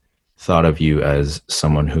always thought of you as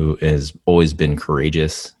someone who has always been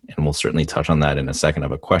courageous, and we'll certainly touch on that in a second. I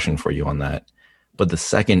have a question for you on that. But the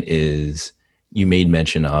second is you made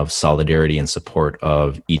mention of solidarity and support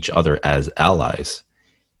of each other as allies.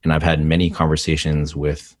 And I've had many conversations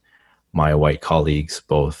with my white colleagues,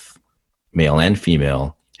 both male and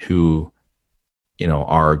female, who,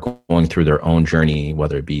 are going through their own journey,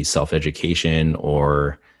 whether it be self-education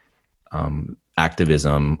or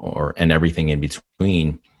activism and everything in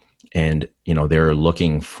between. and they're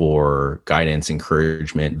looking for guidance,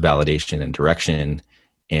 encouragement, validation, and direction.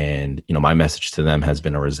 And my message to them has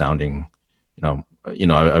been a resounding,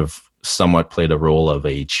 I've somewhat played a role of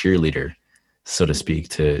a cheerleader, so to speak,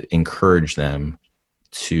 to encourage them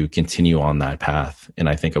to continue on that path. And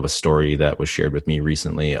I think of a story that was shared with me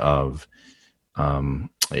recently of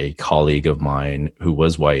a colleague of mine who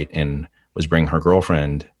was white and was bringing her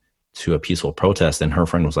girlfriend to a peaceful protest. And her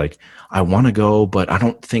friend was like, I want to go, but I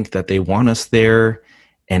don't think that they want us there.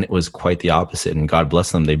 And it was quite the opposite. And God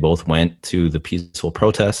bless them. They both went to the peaceful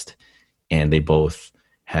protest, and they both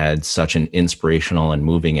had such an inspirational and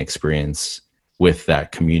moving experience with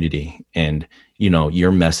that community. And,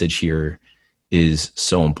 your message here is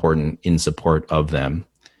so important in support of them.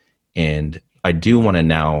 And I do want to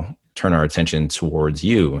now turn our attention towards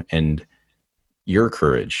you and your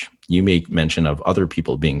courage. You make mention of other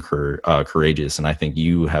people being courageous, and I think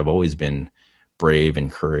you have always been brave and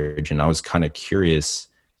courage. And I was kind of curious,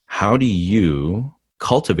 how do you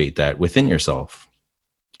cultivate that within yourself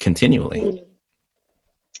continually?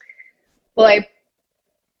 Well,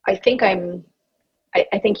 I think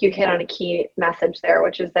I think you hit on a key message there,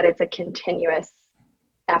 which is that it's a continuous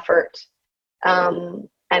effort, and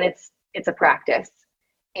it's a practice.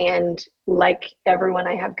 And like everyone,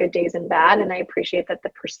 I have good days and bad, and I appreciate that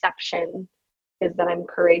the perception is that I'm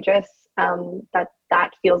courageous.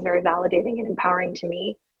 That feels very validating and empowering to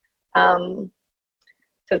me.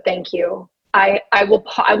 So thank you. I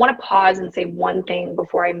want to pause and say one thing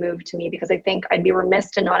before I move to me, because I think I'd be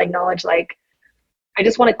remiss to not acknowledge, I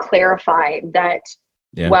just want to clarify that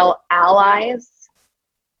while allies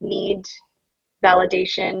need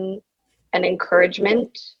validation and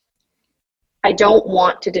encouragement, I don't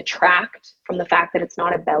want to detract from the fact that it's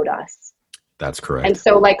not about us. That's correct. And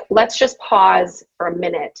so let's just pause for a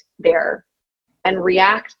minute there and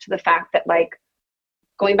react to the fact that,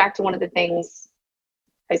 going back to one of the things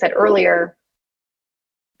I said earlier,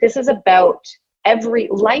 this is about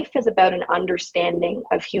life is about an understanding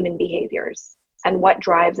of human behaviors and what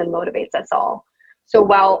drives and motivates us all. So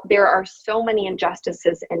while there are so many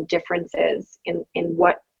injustices and differences in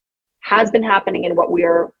what has been happening and what we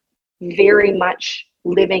are very much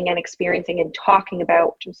living and experiencing and talking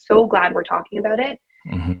about, which I'm so glad we're talking about it.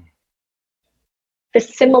 Mm-hmm. The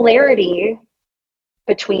similarity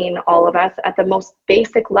between all of us at the most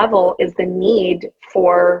basic level is the need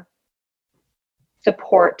for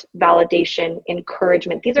support, validation,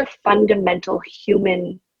 encouragement. These are fundamental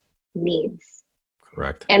human needs.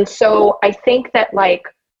 Correct. And so I think that,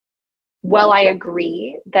 while I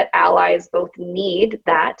agree that allies both need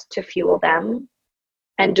that to fuel them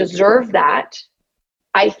and deserve that,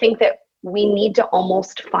 I think that we need to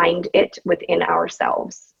almost find it within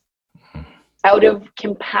ourselves, out of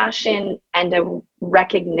compassion and a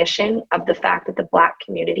recognition of the fact that the Black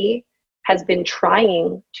community has been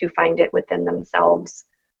trying to find it within themselves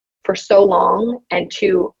for so long, and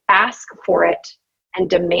to ask for it and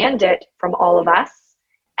demand it from all of us,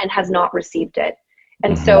 and has not received it.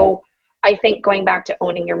 And so I think, going back to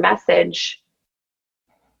owning your message,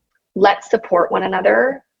 let's support one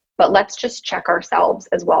another, but let's just check ourselves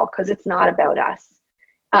as well, because it's not about us.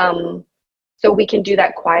 So we can do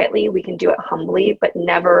that quietly, we can do it humbly, but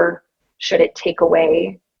never should it take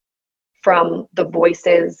away from the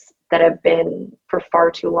voices that have been for far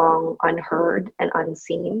too long unheard and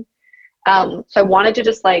unseen. So I wanted to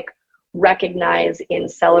just recognize, in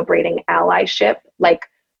celebrating allyship,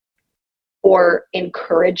 or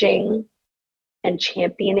encouraging and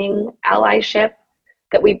championing allyship,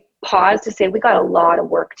 that we pause to say we got a lot of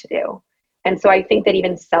work to do. And so I think that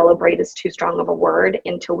even celebrate is too strong of a word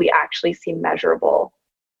until we actually see measurable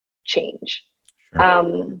change.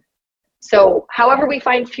 Sure. So however we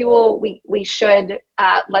find fuel, we should,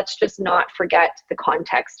 let's just not forget the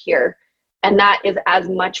context here. And that is as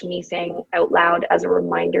much me saying out loud as a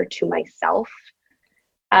reminder to myself,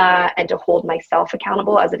 and to hold myself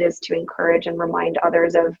accountable, as it is to encourage and remind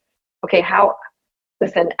others of, okay,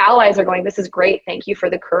 listen, allies are going, this is great, thank you for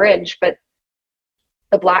the courage, but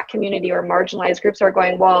the Black community or marginalized groups are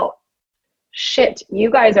going, well, shit, you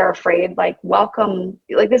guys are afraid, welcome,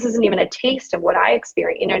 this isn't even a taste of what I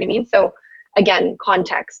experience, you know what I mean? So again,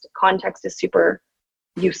 context is super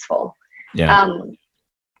useful. Yeah.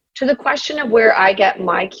 To the question of where I get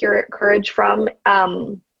my courage from,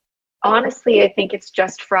 honestly, I think it's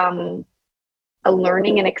just from a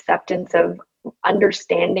learning and acceptance of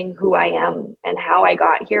understanding who I am and how I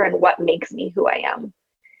got here and what makes me who I am.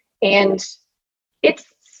 And it's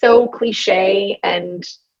so cliche and,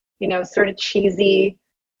 sort of cheesy,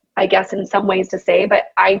 I guess, in some ways to say, but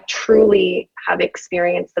I truly have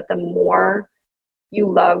experienced that the more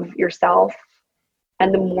you love yourself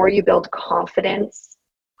And the more you build confidence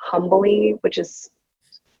humbly, which is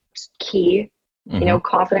key,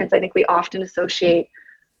 confidence, I think we often associate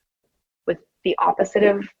with the opposite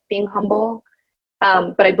of being humble.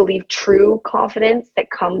 But I believe true confidence that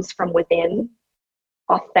comes from within,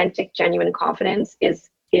 authentic, genuine confidence is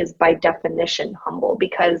by definition humble,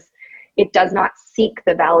 because it does not seek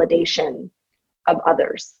the validation of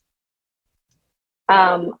others.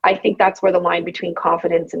 I think that's where the line between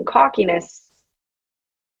confidence and cockiness,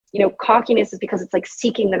 cockiness is because it's like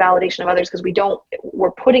seeking the validation of others, because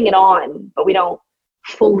we're putting it on, but we don't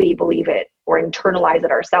fully believe it or internalize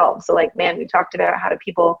it ourselves. So like, man, we talked about how do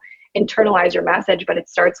people internalize your message, but it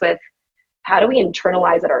starts with, how do we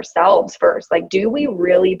internalize it ourselves first? Like, do we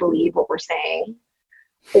really believe what we're saying,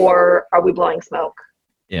 or are we blowing smoke?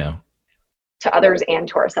 Yeah. To others and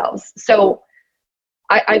to ourselves. So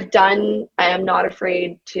I am not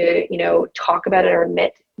afraid to, talk about it or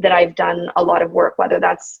admit that I've done a lot of work, whether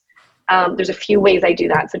that's, there's a few ways I do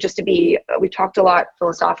that. So just we've talked a lot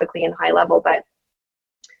philosophically and high level, but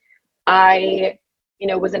I,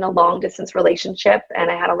 was in a long distance relationship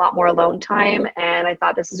and I had a lot more alone time. And I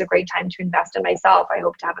thought this is a great time to invest in myself. I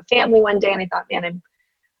hope to have a family one day. And I thought, man,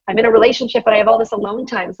 I'm in a relationship, but I have all this alone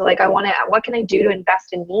time. So like, what can I do to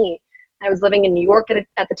invest in me? I was living in New York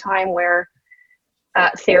at the time where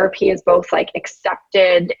therapy is both like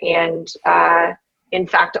accepted and in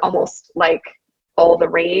fact almost like all the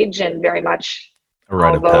rage and very much a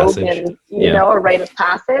rite of passage, and a rite of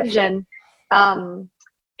passage, and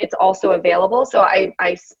it's also available. So I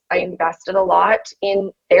invested a lot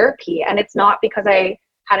in therapy, and it's not because I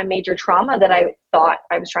had a major trauma that I thought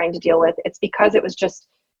I was trying to deal with. It's because it was just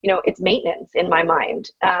it's maintenance in my mind.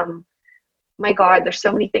 My God, there's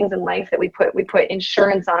so many things in life that we put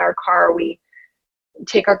insurance on our car. We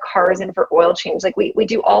take our cars in for oil change. Like we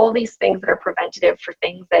do all of these things that are preventative for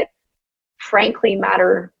things that frankly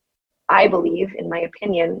matter, I believe, in my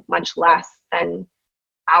opinion, much less than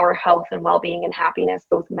our health and well-being and happiness,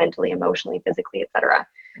 both mentally, emotionally, physically, etc.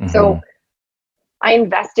 Mm-hmm. So I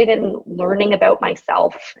invested in learning about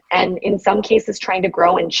myself, and in some cases trying to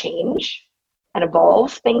grow and change and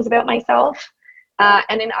evolve things about myself.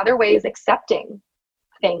 And in other ways, accepting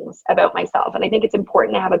things about myself. And I think it's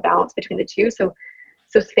important to have a balance between the two. So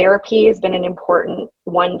therapy has been an important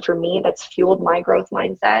one for me that's fueled my growth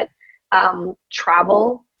mindset.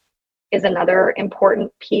 Travel is another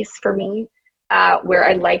important piece for me, where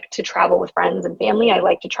I like to travel with friends and family. I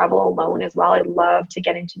like to travel alone as well. I love to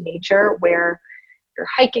get into nature where you're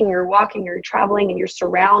hiking, you're walking, you're traveling, and you're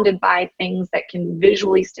surrounded by things that can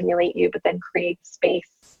visually stimulate you, but then create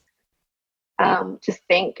space to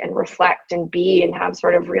think and reflect and be and have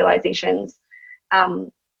sort of realizations.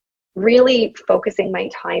 Really focusing my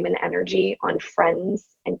time and energy on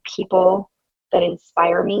friends and people that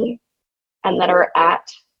inspire me and that are at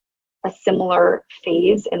a similar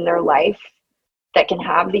phase in their life that can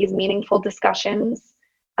have these meaningful discussions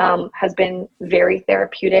has been very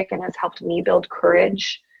therapeutic and has helped me build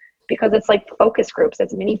courage, because it's like focus groups.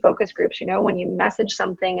 It's mini focus groups. When you message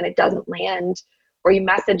something and it doesn't land, or you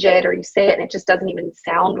message it or you say it and it just doesn't even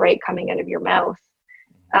sound right coming out of your mouth,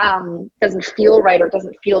 doesn't feel right or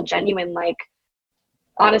doesn't feel genuine. Like,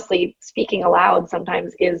 honestly, speaking aloud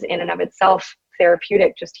sometimes is in and of itself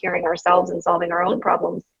therapeutic, just hearing ourselves and solving our own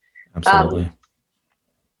problems. Absolutely.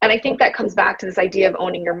 And I think that comes back to this idea of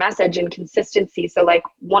owning your message and consistency. So like,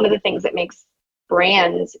 one of the things that makes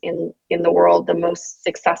brands in the world the most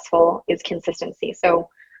successful is consistency. So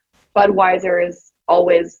Budweiser is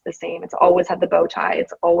always the same. It's always had the bow tie.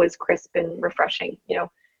 It's always crisp and refreshing.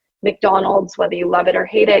 McDonald's, whether you love it or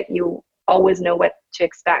hate it, you always know what to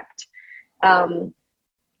expect.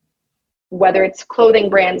 Whether it's clothing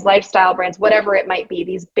brands, lifestyle brands, whatever it might be,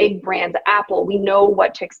 these big brands, Apple, we know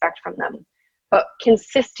what to expect from them. But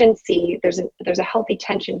consistency, there's a healthy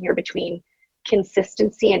tension here between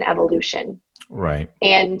consistency and evolution. Right.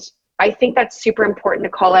 And I think that's super important to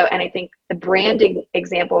call out. And I think the branding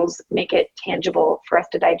examples make it tangible for us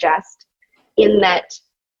to digest, in that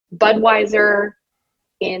Budweiser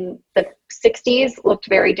in the 60s looked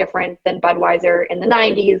very different than Budweiser in the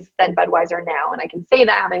 90s than Budweiser now. And I can say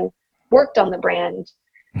that having worked on the brand.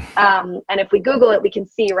 And if we Google it, we can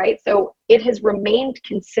see, right? So it has remained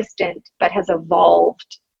consistent, but has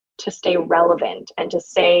evolved to stay relevant and to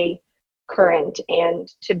stay current and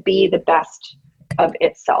to be the best of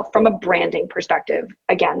itself from a branding perspective.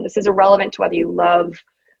 Again, this is irrelevant to whether you love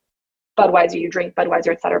Budweiser, you drink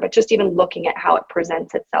Budweiser, et cetera, but just even looking at how it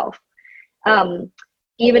presents itself.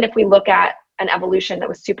 Even if we look at an evolution that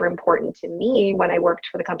was super important to me when I worked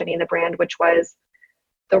for the company and the brand, which was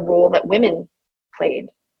the role that women played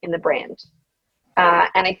in the brand.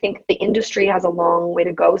 And I think the industry has a long way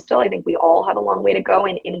to go still. I think we all have a long way to go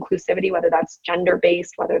in inclusivity, whether that's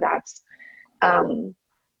gender-based, whether that's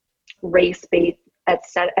race-based, et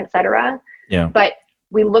cetera. Yeah. But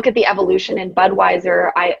we look at the evolution in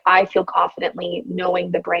Budweiser. I feel confidently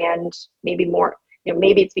knowing the brand, maybe more,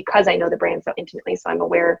 maybe it's because I know the brand so intimately, so I'm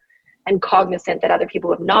aware and cognizant that other people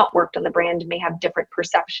who have not worked on the brand may have different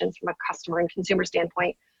perceptions from a customer and consumer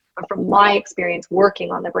standpoint. But from my experience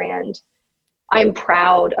working on the brand, I'm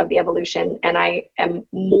proud of the evolution, and I am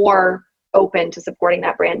more open to supporting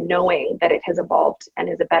that brand, knowing that it has evolved and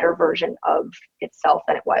is a better version of itself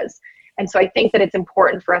than it was. And so I think that it's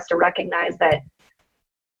important for us to recognize that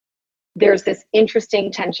there's this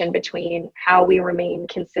interesting tension between how we remain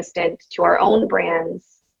consistent to our own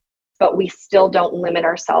brands, but we still don't limit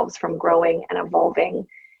ourselves from growing and evolving.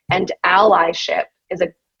 And allyship is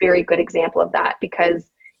a very good example of that, because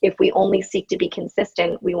if we only seek to be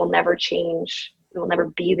consistent, we will never change. We will never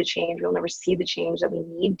be the change. We will never see the change that we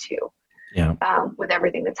need to, with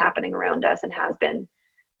everything that's happening around us and has been.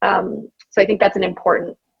 So I think that's an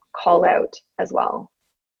important call out as well.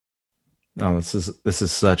 No, this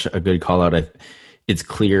is such a good call out. It's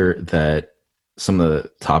clear that some of the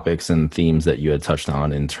topics and themes that you had touched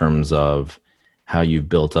on in terms of how you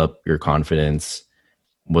built up your confidence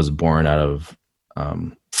was born out of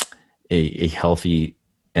a healthy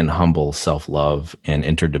and humble self-love and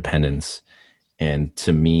interdependence. And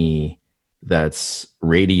to me, that's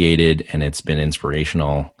radiated, and it's been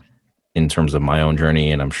inspirational in terms of my own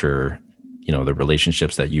journey. And I'm sure, the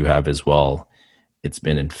relationships that you have as well. It's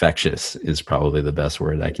been infectious is probably the best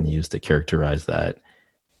word I can use to characterize that.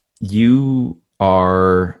 You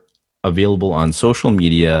are available on social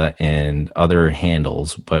media and other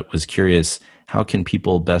handles, but was curious, how can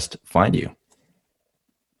people best find you?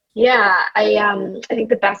 Yeah, I think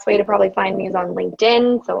the best way to probably find me is on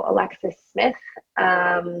LinkedIn, so Alexis Smith,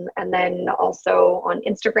 and then also on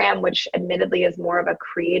Instagram, which admittedly is more of a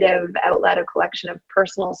creative outlet, a collection of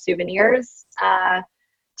personal souvenirs,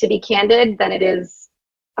 to be candid, than it is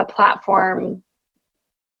a platform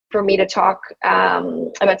for me to talk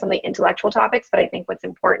about some of the intellectual topics. But I think what's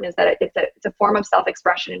important is that it's a form of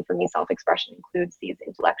self-expression, and for me, self-expression includes these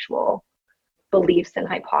intellectual beliefs and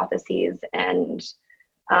hypotheses and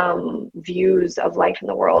views of life in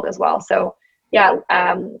the world as well. So yeah,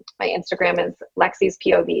 my Instagram is Lexis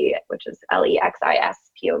POV, which is LEXIS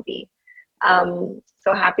POV.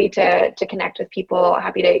 So happy to connect with people,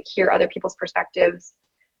 happy to hear other people's perspectives.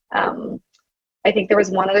 I think there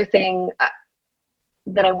was one other thing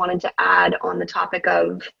that I wanted to add on the topic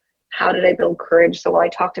of how did I build courage. So while I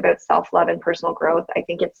talked about self-love and personal growth, I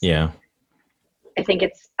think it's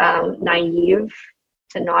naive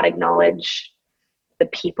to not acknowledge the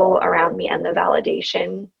people around me and the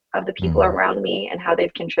validation of the people around me and how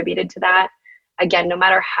they've contributed to that. Again, no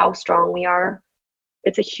matter how strong we are,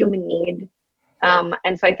 it's a human need.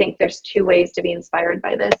 And so I think there's two ways to be inspired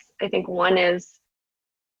by this. I think one is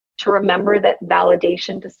to remember that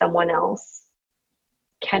validation to someone else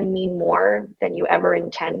can mean more than you ever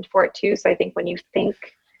intend for it to. So I think when you think,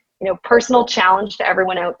 personal challenge to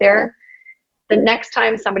everyone out there, the next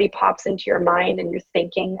time somebody pops into your mind and you're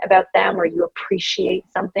thinking about them, or you appreciate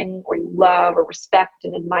something, or you love or respect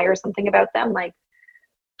and admire something about them,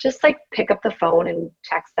 just pick up the phone and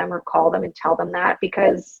text them or call them and tell them that.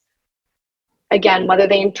 Because again, whether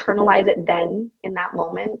they internalize it then in that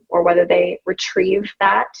moment, or whether they retrieve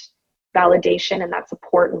that validation and that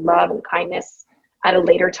support and love and kindness at a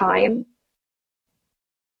later time,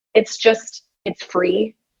 it's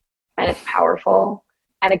free and it's powerful.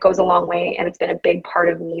 And it goes a long way, and it's been a big part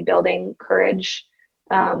of me building courage,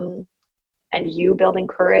 and you building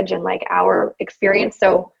courage, and our experience.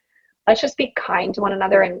 So let's just be kind to one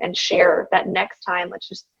another and share that next time. Let's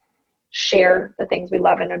just share the things we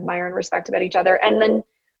love and admire and respect about each other. And then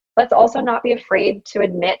let's also not be afraid to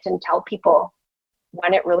admit and tell people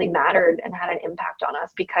when it really mattered and had an impact on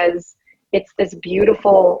us, because it's this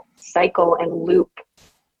beautiful cycle and loop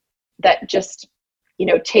that just,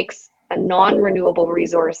 takes a non-renewable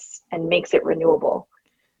resource and makes it renewable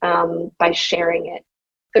by sharing it.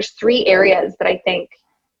 There's 3 areas that I think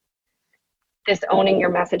this owning your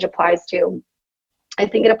message applies to. I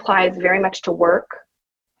think it applies very much to work.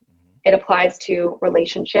 It applies to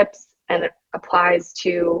relationships, and it applies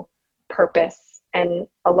to purpose. And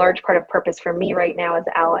a large part of purpose for me right now is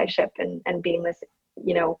allyship and being this,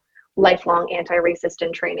 lifelong anti-racist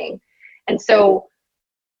in training. And so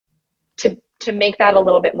to make that a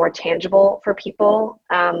little bit more tangible for people,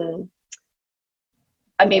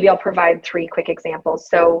 maybe I'll provide 3 quick examples.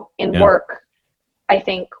 So in work, I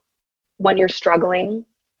think when you're struggling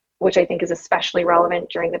which I think is especially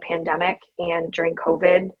relevant during the pandemic and during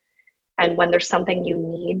COVID. And when there's something you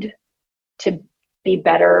need to be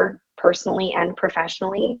better personally and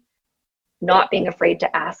professionally, not being afraid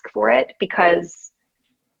to ask for it, because,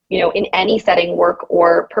 you know, in any setting, work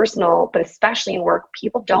or personal, but especially in work,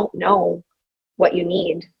 people don't know what you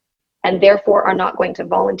need and therefore are not going to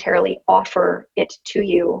voluntarily offer it to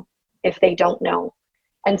you if they don't know.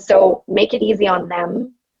 And so make it easy on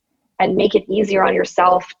them and make it easier on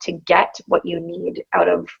yourself to get what you need out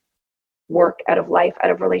of work, out of life, out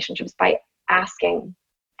of relationships by asking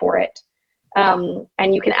for it.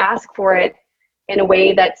 And you can ask for it in a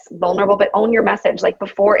way that's vulnerable, but own your message. Like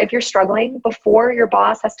before, if you're struggling, before your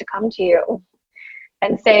boss has to come to you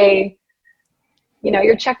and say, you know,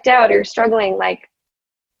 you're checked out or you're struggling, like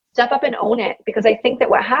step up and own it. Because I think that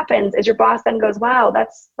what happens is your boss then goes, wow,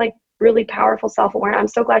 that's like really powerful self-awareness. I'm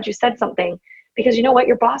so glad you said something. Because you know what,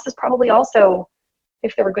 your boss is probably also,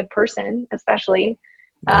 if they're a good person, especially,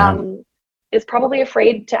 is probably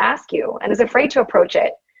afraid to ask you and is afraid to approach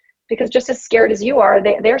it. Because just as scared as you are,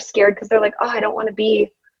 they're scared because they're like, oh, I don't want to be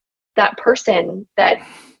that person that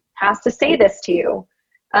has to say this to you,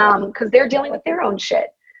 because they're dealing with their own shit.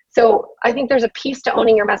 So I think there's a piece to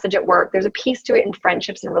owning your message at work. There's a piece to it in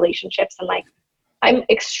friendships and relationships. And like, I'm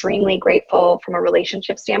extremely grateful from a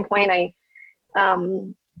relationship standpoint.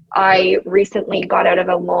 I recently got out of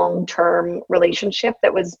a long-term relationship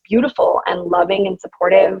that was beautiful and loving and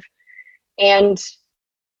supportive. And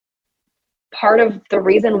part of the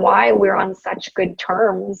reason why we're on such good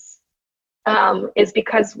terms is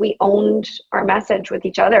because we owned our message with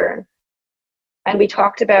each other. And we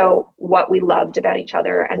talked about what we loved about each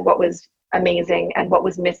other and what was amazing and what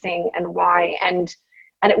was missing and why. And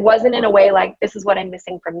it wasn't in a way like, this is what I'm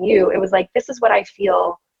missing from you. It was like, this is what I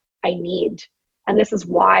feel I need. And this is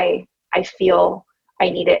why I feel I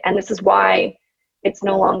need it. And this is why it's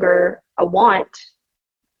no longer a want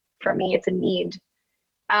for me, it's a need.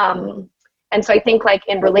 And so I think like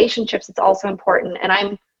in relationships, it's also important. And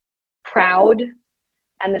I'm proud,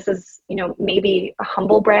 and this is, you know, maybe a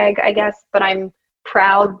humble brag, I guess, but I'm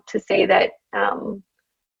proud to say that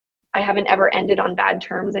I haven't ever ended on bad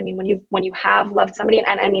terms. I mean, when you have loved somebody,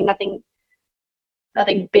 and I mean, nothing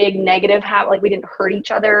big negative happened, like we didn't hurt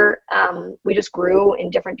each other. We just grew in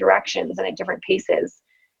different directions and at different paces.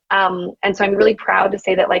 And so I'm really proud to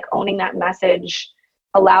say that like owning that message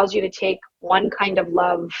allows you to take one kind of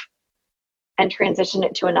love and transition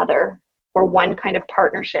it to another, or one kind of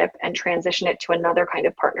partnership and transition it to another kind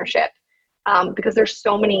of partnership. Because there's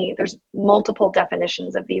multiple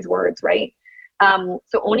definitions of these words, right?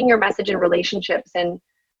 So owning your message in relationships and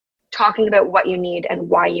talking about what you need and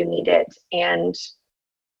why you need it and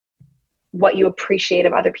what you appreciate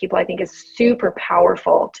of other people, I think is super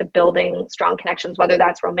powerful to building strong connections, whether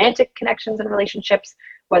that's romantic connections and relationships,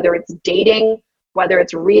 whether it's dating, whether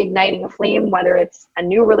it's reigniting a flame, whether it's a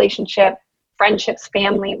new relationship, friendships,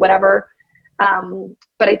 family, whatever.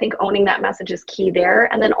 But I think owning that message is key there.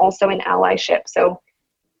 And then also in allyship. So,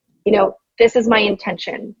 you know, this is my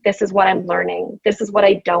intention. This is what I'm learning. This is what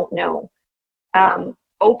I don't know.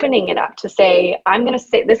 Opening it up to say, I'm going to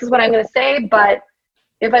say, this is what I'm going to say, but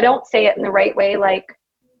if I don't say it in the right way, like,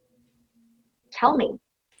 tell me,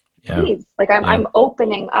 please. Like I'm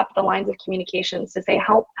opening up the lines of communications to say,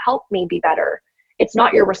 help me be better. It's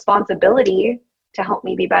not your responsibility to help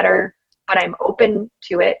me be better, but I'm open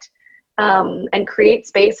to it, and create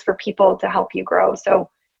space for people to help you grow. So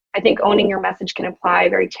I think owning your message can apply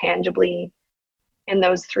very tangibly in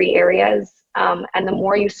those three areas. And the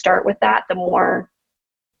more you start with that, the more,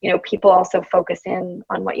 you know, people also focus in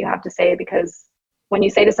on what you have to say, because when you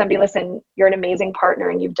say to somebody, listen, you're an amazing partner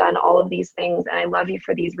and you've done all of these things and I love you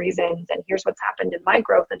for these reasons, and here's what's happened in my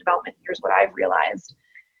growth and development, here's what I've realized,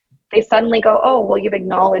 they suddenly go, oh, well, you've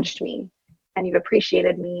acknowledged me and you've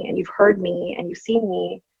appreciated me and you've heard me and you've seen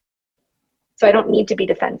me. So I don't need to be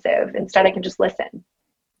defensive. Instead, I can just listen.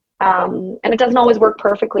 And it doesn't always work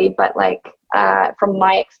perfectly, but like from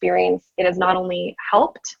my experience, it has not only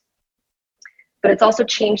helped, but it's also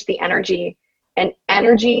changed the energy. And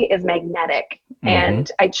energy is magnetic. Mm-hmm.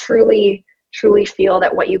 And I truly, truly feel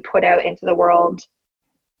that what you put out into the world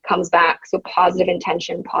comes back. So positive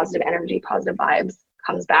intention, positive energy, positive vibes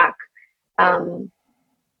comes back.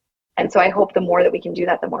 And so I hope the more that we can do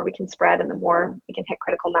that, the more we can spread and the more we can hit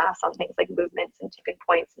critical mass on things like movements and tipping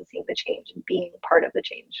points and seeing the change and being part of the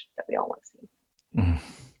change that we all want to see. Mm.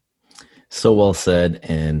 So well said.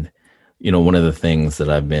 And, you know, one of the things that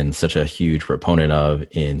I've been such a huge proponent of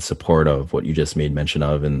in support of what you just made mention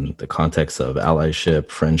of in the context of allyship,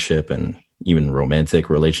 friendship, and even romantic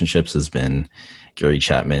relationships has been Gary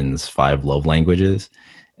Chapman's 5 love languages.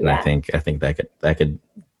 And yeah. I think that could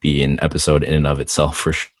be an episode in and of itself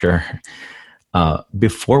for sure.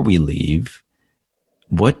 Before we leave,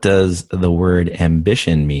 what does the word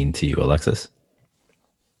ambition mean to you, Alexis?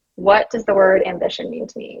 What does the word ambition mean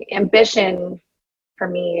to me? Ambition for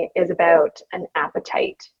me is about an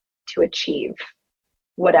appetite to achieve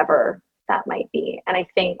whatever that might be. And I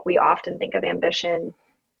think we often think of ambition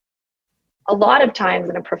a lot of times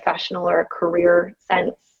in a professional or a career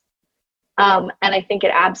sense. And I think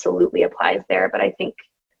it absolutely applies there, but I think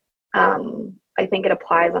it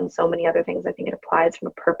applies on so many other things. I think it applies from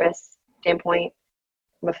a purpose standpoint,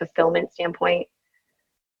 from a fulfillment standpoint.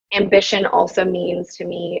 Ambition also means to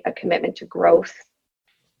me a commitment to growth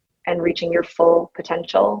and reaching your full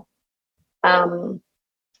potential. And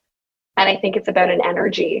I think it's about an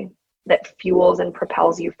energy that fuels and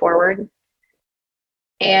propels you forward.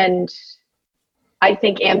 And I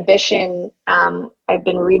think ambition, I've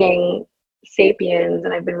been reading Sapiens,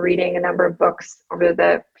 and I've been reading a number of books over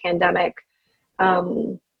the pandemic,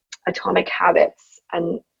 Atomic Habits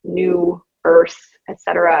and New Earth,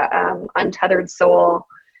 etc., Untethered Soul,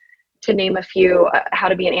 to name a few, How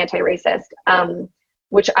to Be an Anti-Racist,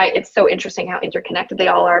 it's so interesting how interconnected they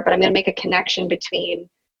all are, but I'm going to make a connection between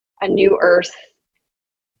A New Earth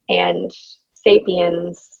and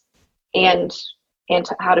Sapiens and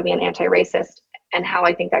How to Be an Anti-Racist, and how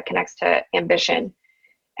I think that connects to ambition.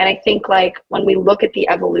 And I think, like, when we look at the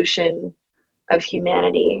evolution of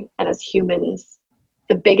humanity and as humans,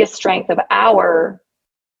 the biggest strength of our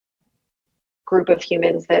group of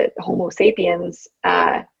humans, the Homo sapiens,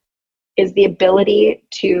 is the ability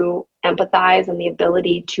to empathize and the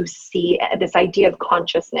ability to see this idea of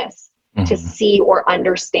consciousness, to see or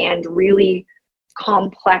understand really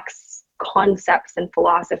complex concepts and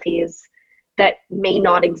philosophies that may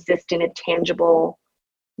not exist in a tangible,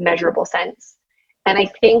 measurable sense. And I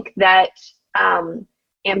think that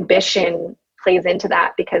ambition plays into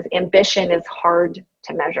that, because ambition is hard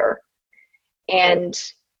to measure.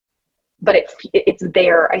 But it's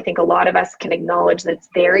there. I think a lot of us can acknowledge that it's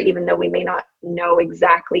there, even though we may not know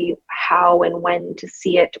exactly how and when to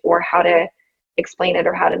see it or how to explain it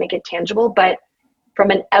or how to make it tangible. But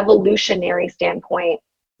from an evolutionary standpoint,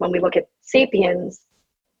 when we look at sapiens,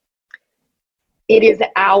 it is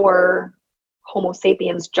our Homo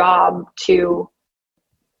sapiens job to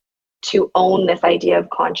own this idea of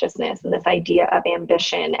consciousness and this idea of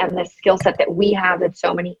ambition and this skill set that we have that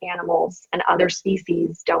so many animals and other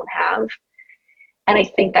species don't have. And I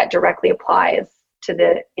think that directly applies to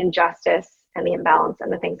the injustice and the imbalance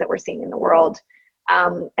and the things that we're seeing in the world.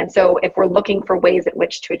 And so if we're looking for ways at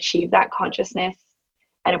which to achieve that consciousness,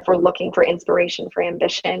 and if we're looking for inspiration for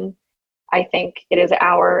ambition, I think it is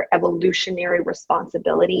our evolutionary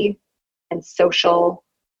responsibility and social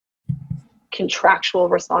contractual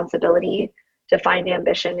responsibility to find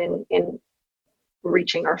ambition in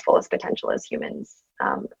reaching our fullest potential as humans,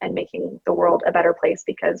 and making the world a better place,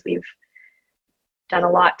 because we've done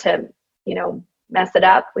a lot to, mess it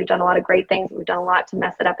up. We've done a lot of great things. We've done a lot to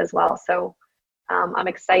mess it up as well. So I'm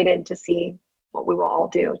excited to see what we will all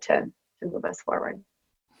do to move us forward.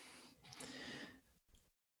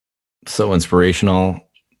 So inspirational,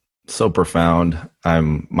 so profound.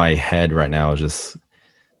 My head right now is just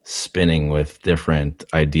spinning with different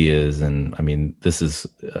ideas, and I mean, this is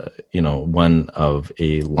one of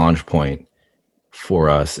a launch point for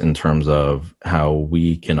us in terms of how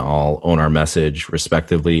we can all own our message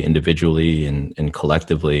respectively, individually, and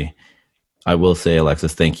collectively. I will say,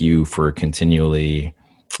 Alexis, thank you for continually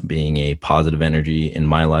being a positive energy in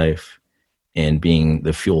my life and being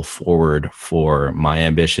the fuel forward for my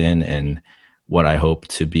ambition and what I hope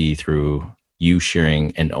to be through you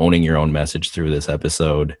sharing and owning your own message through this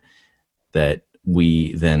episode, that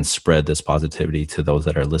we then spread this positivity to those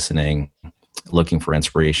that are listening, looking for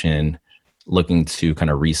inspiration, looking to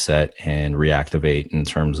kind of reset and reactivate in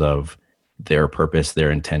terms of their purpose,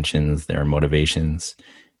 their intentions, their motivations.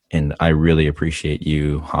 And I really appreciate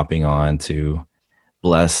you hopping on to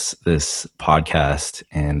bless this podcast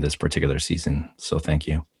and this particular season. So thank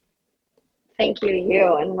you. Thank you to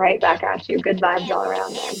you, and right back at you. Good vibes all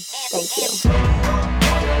around, man. Thank you.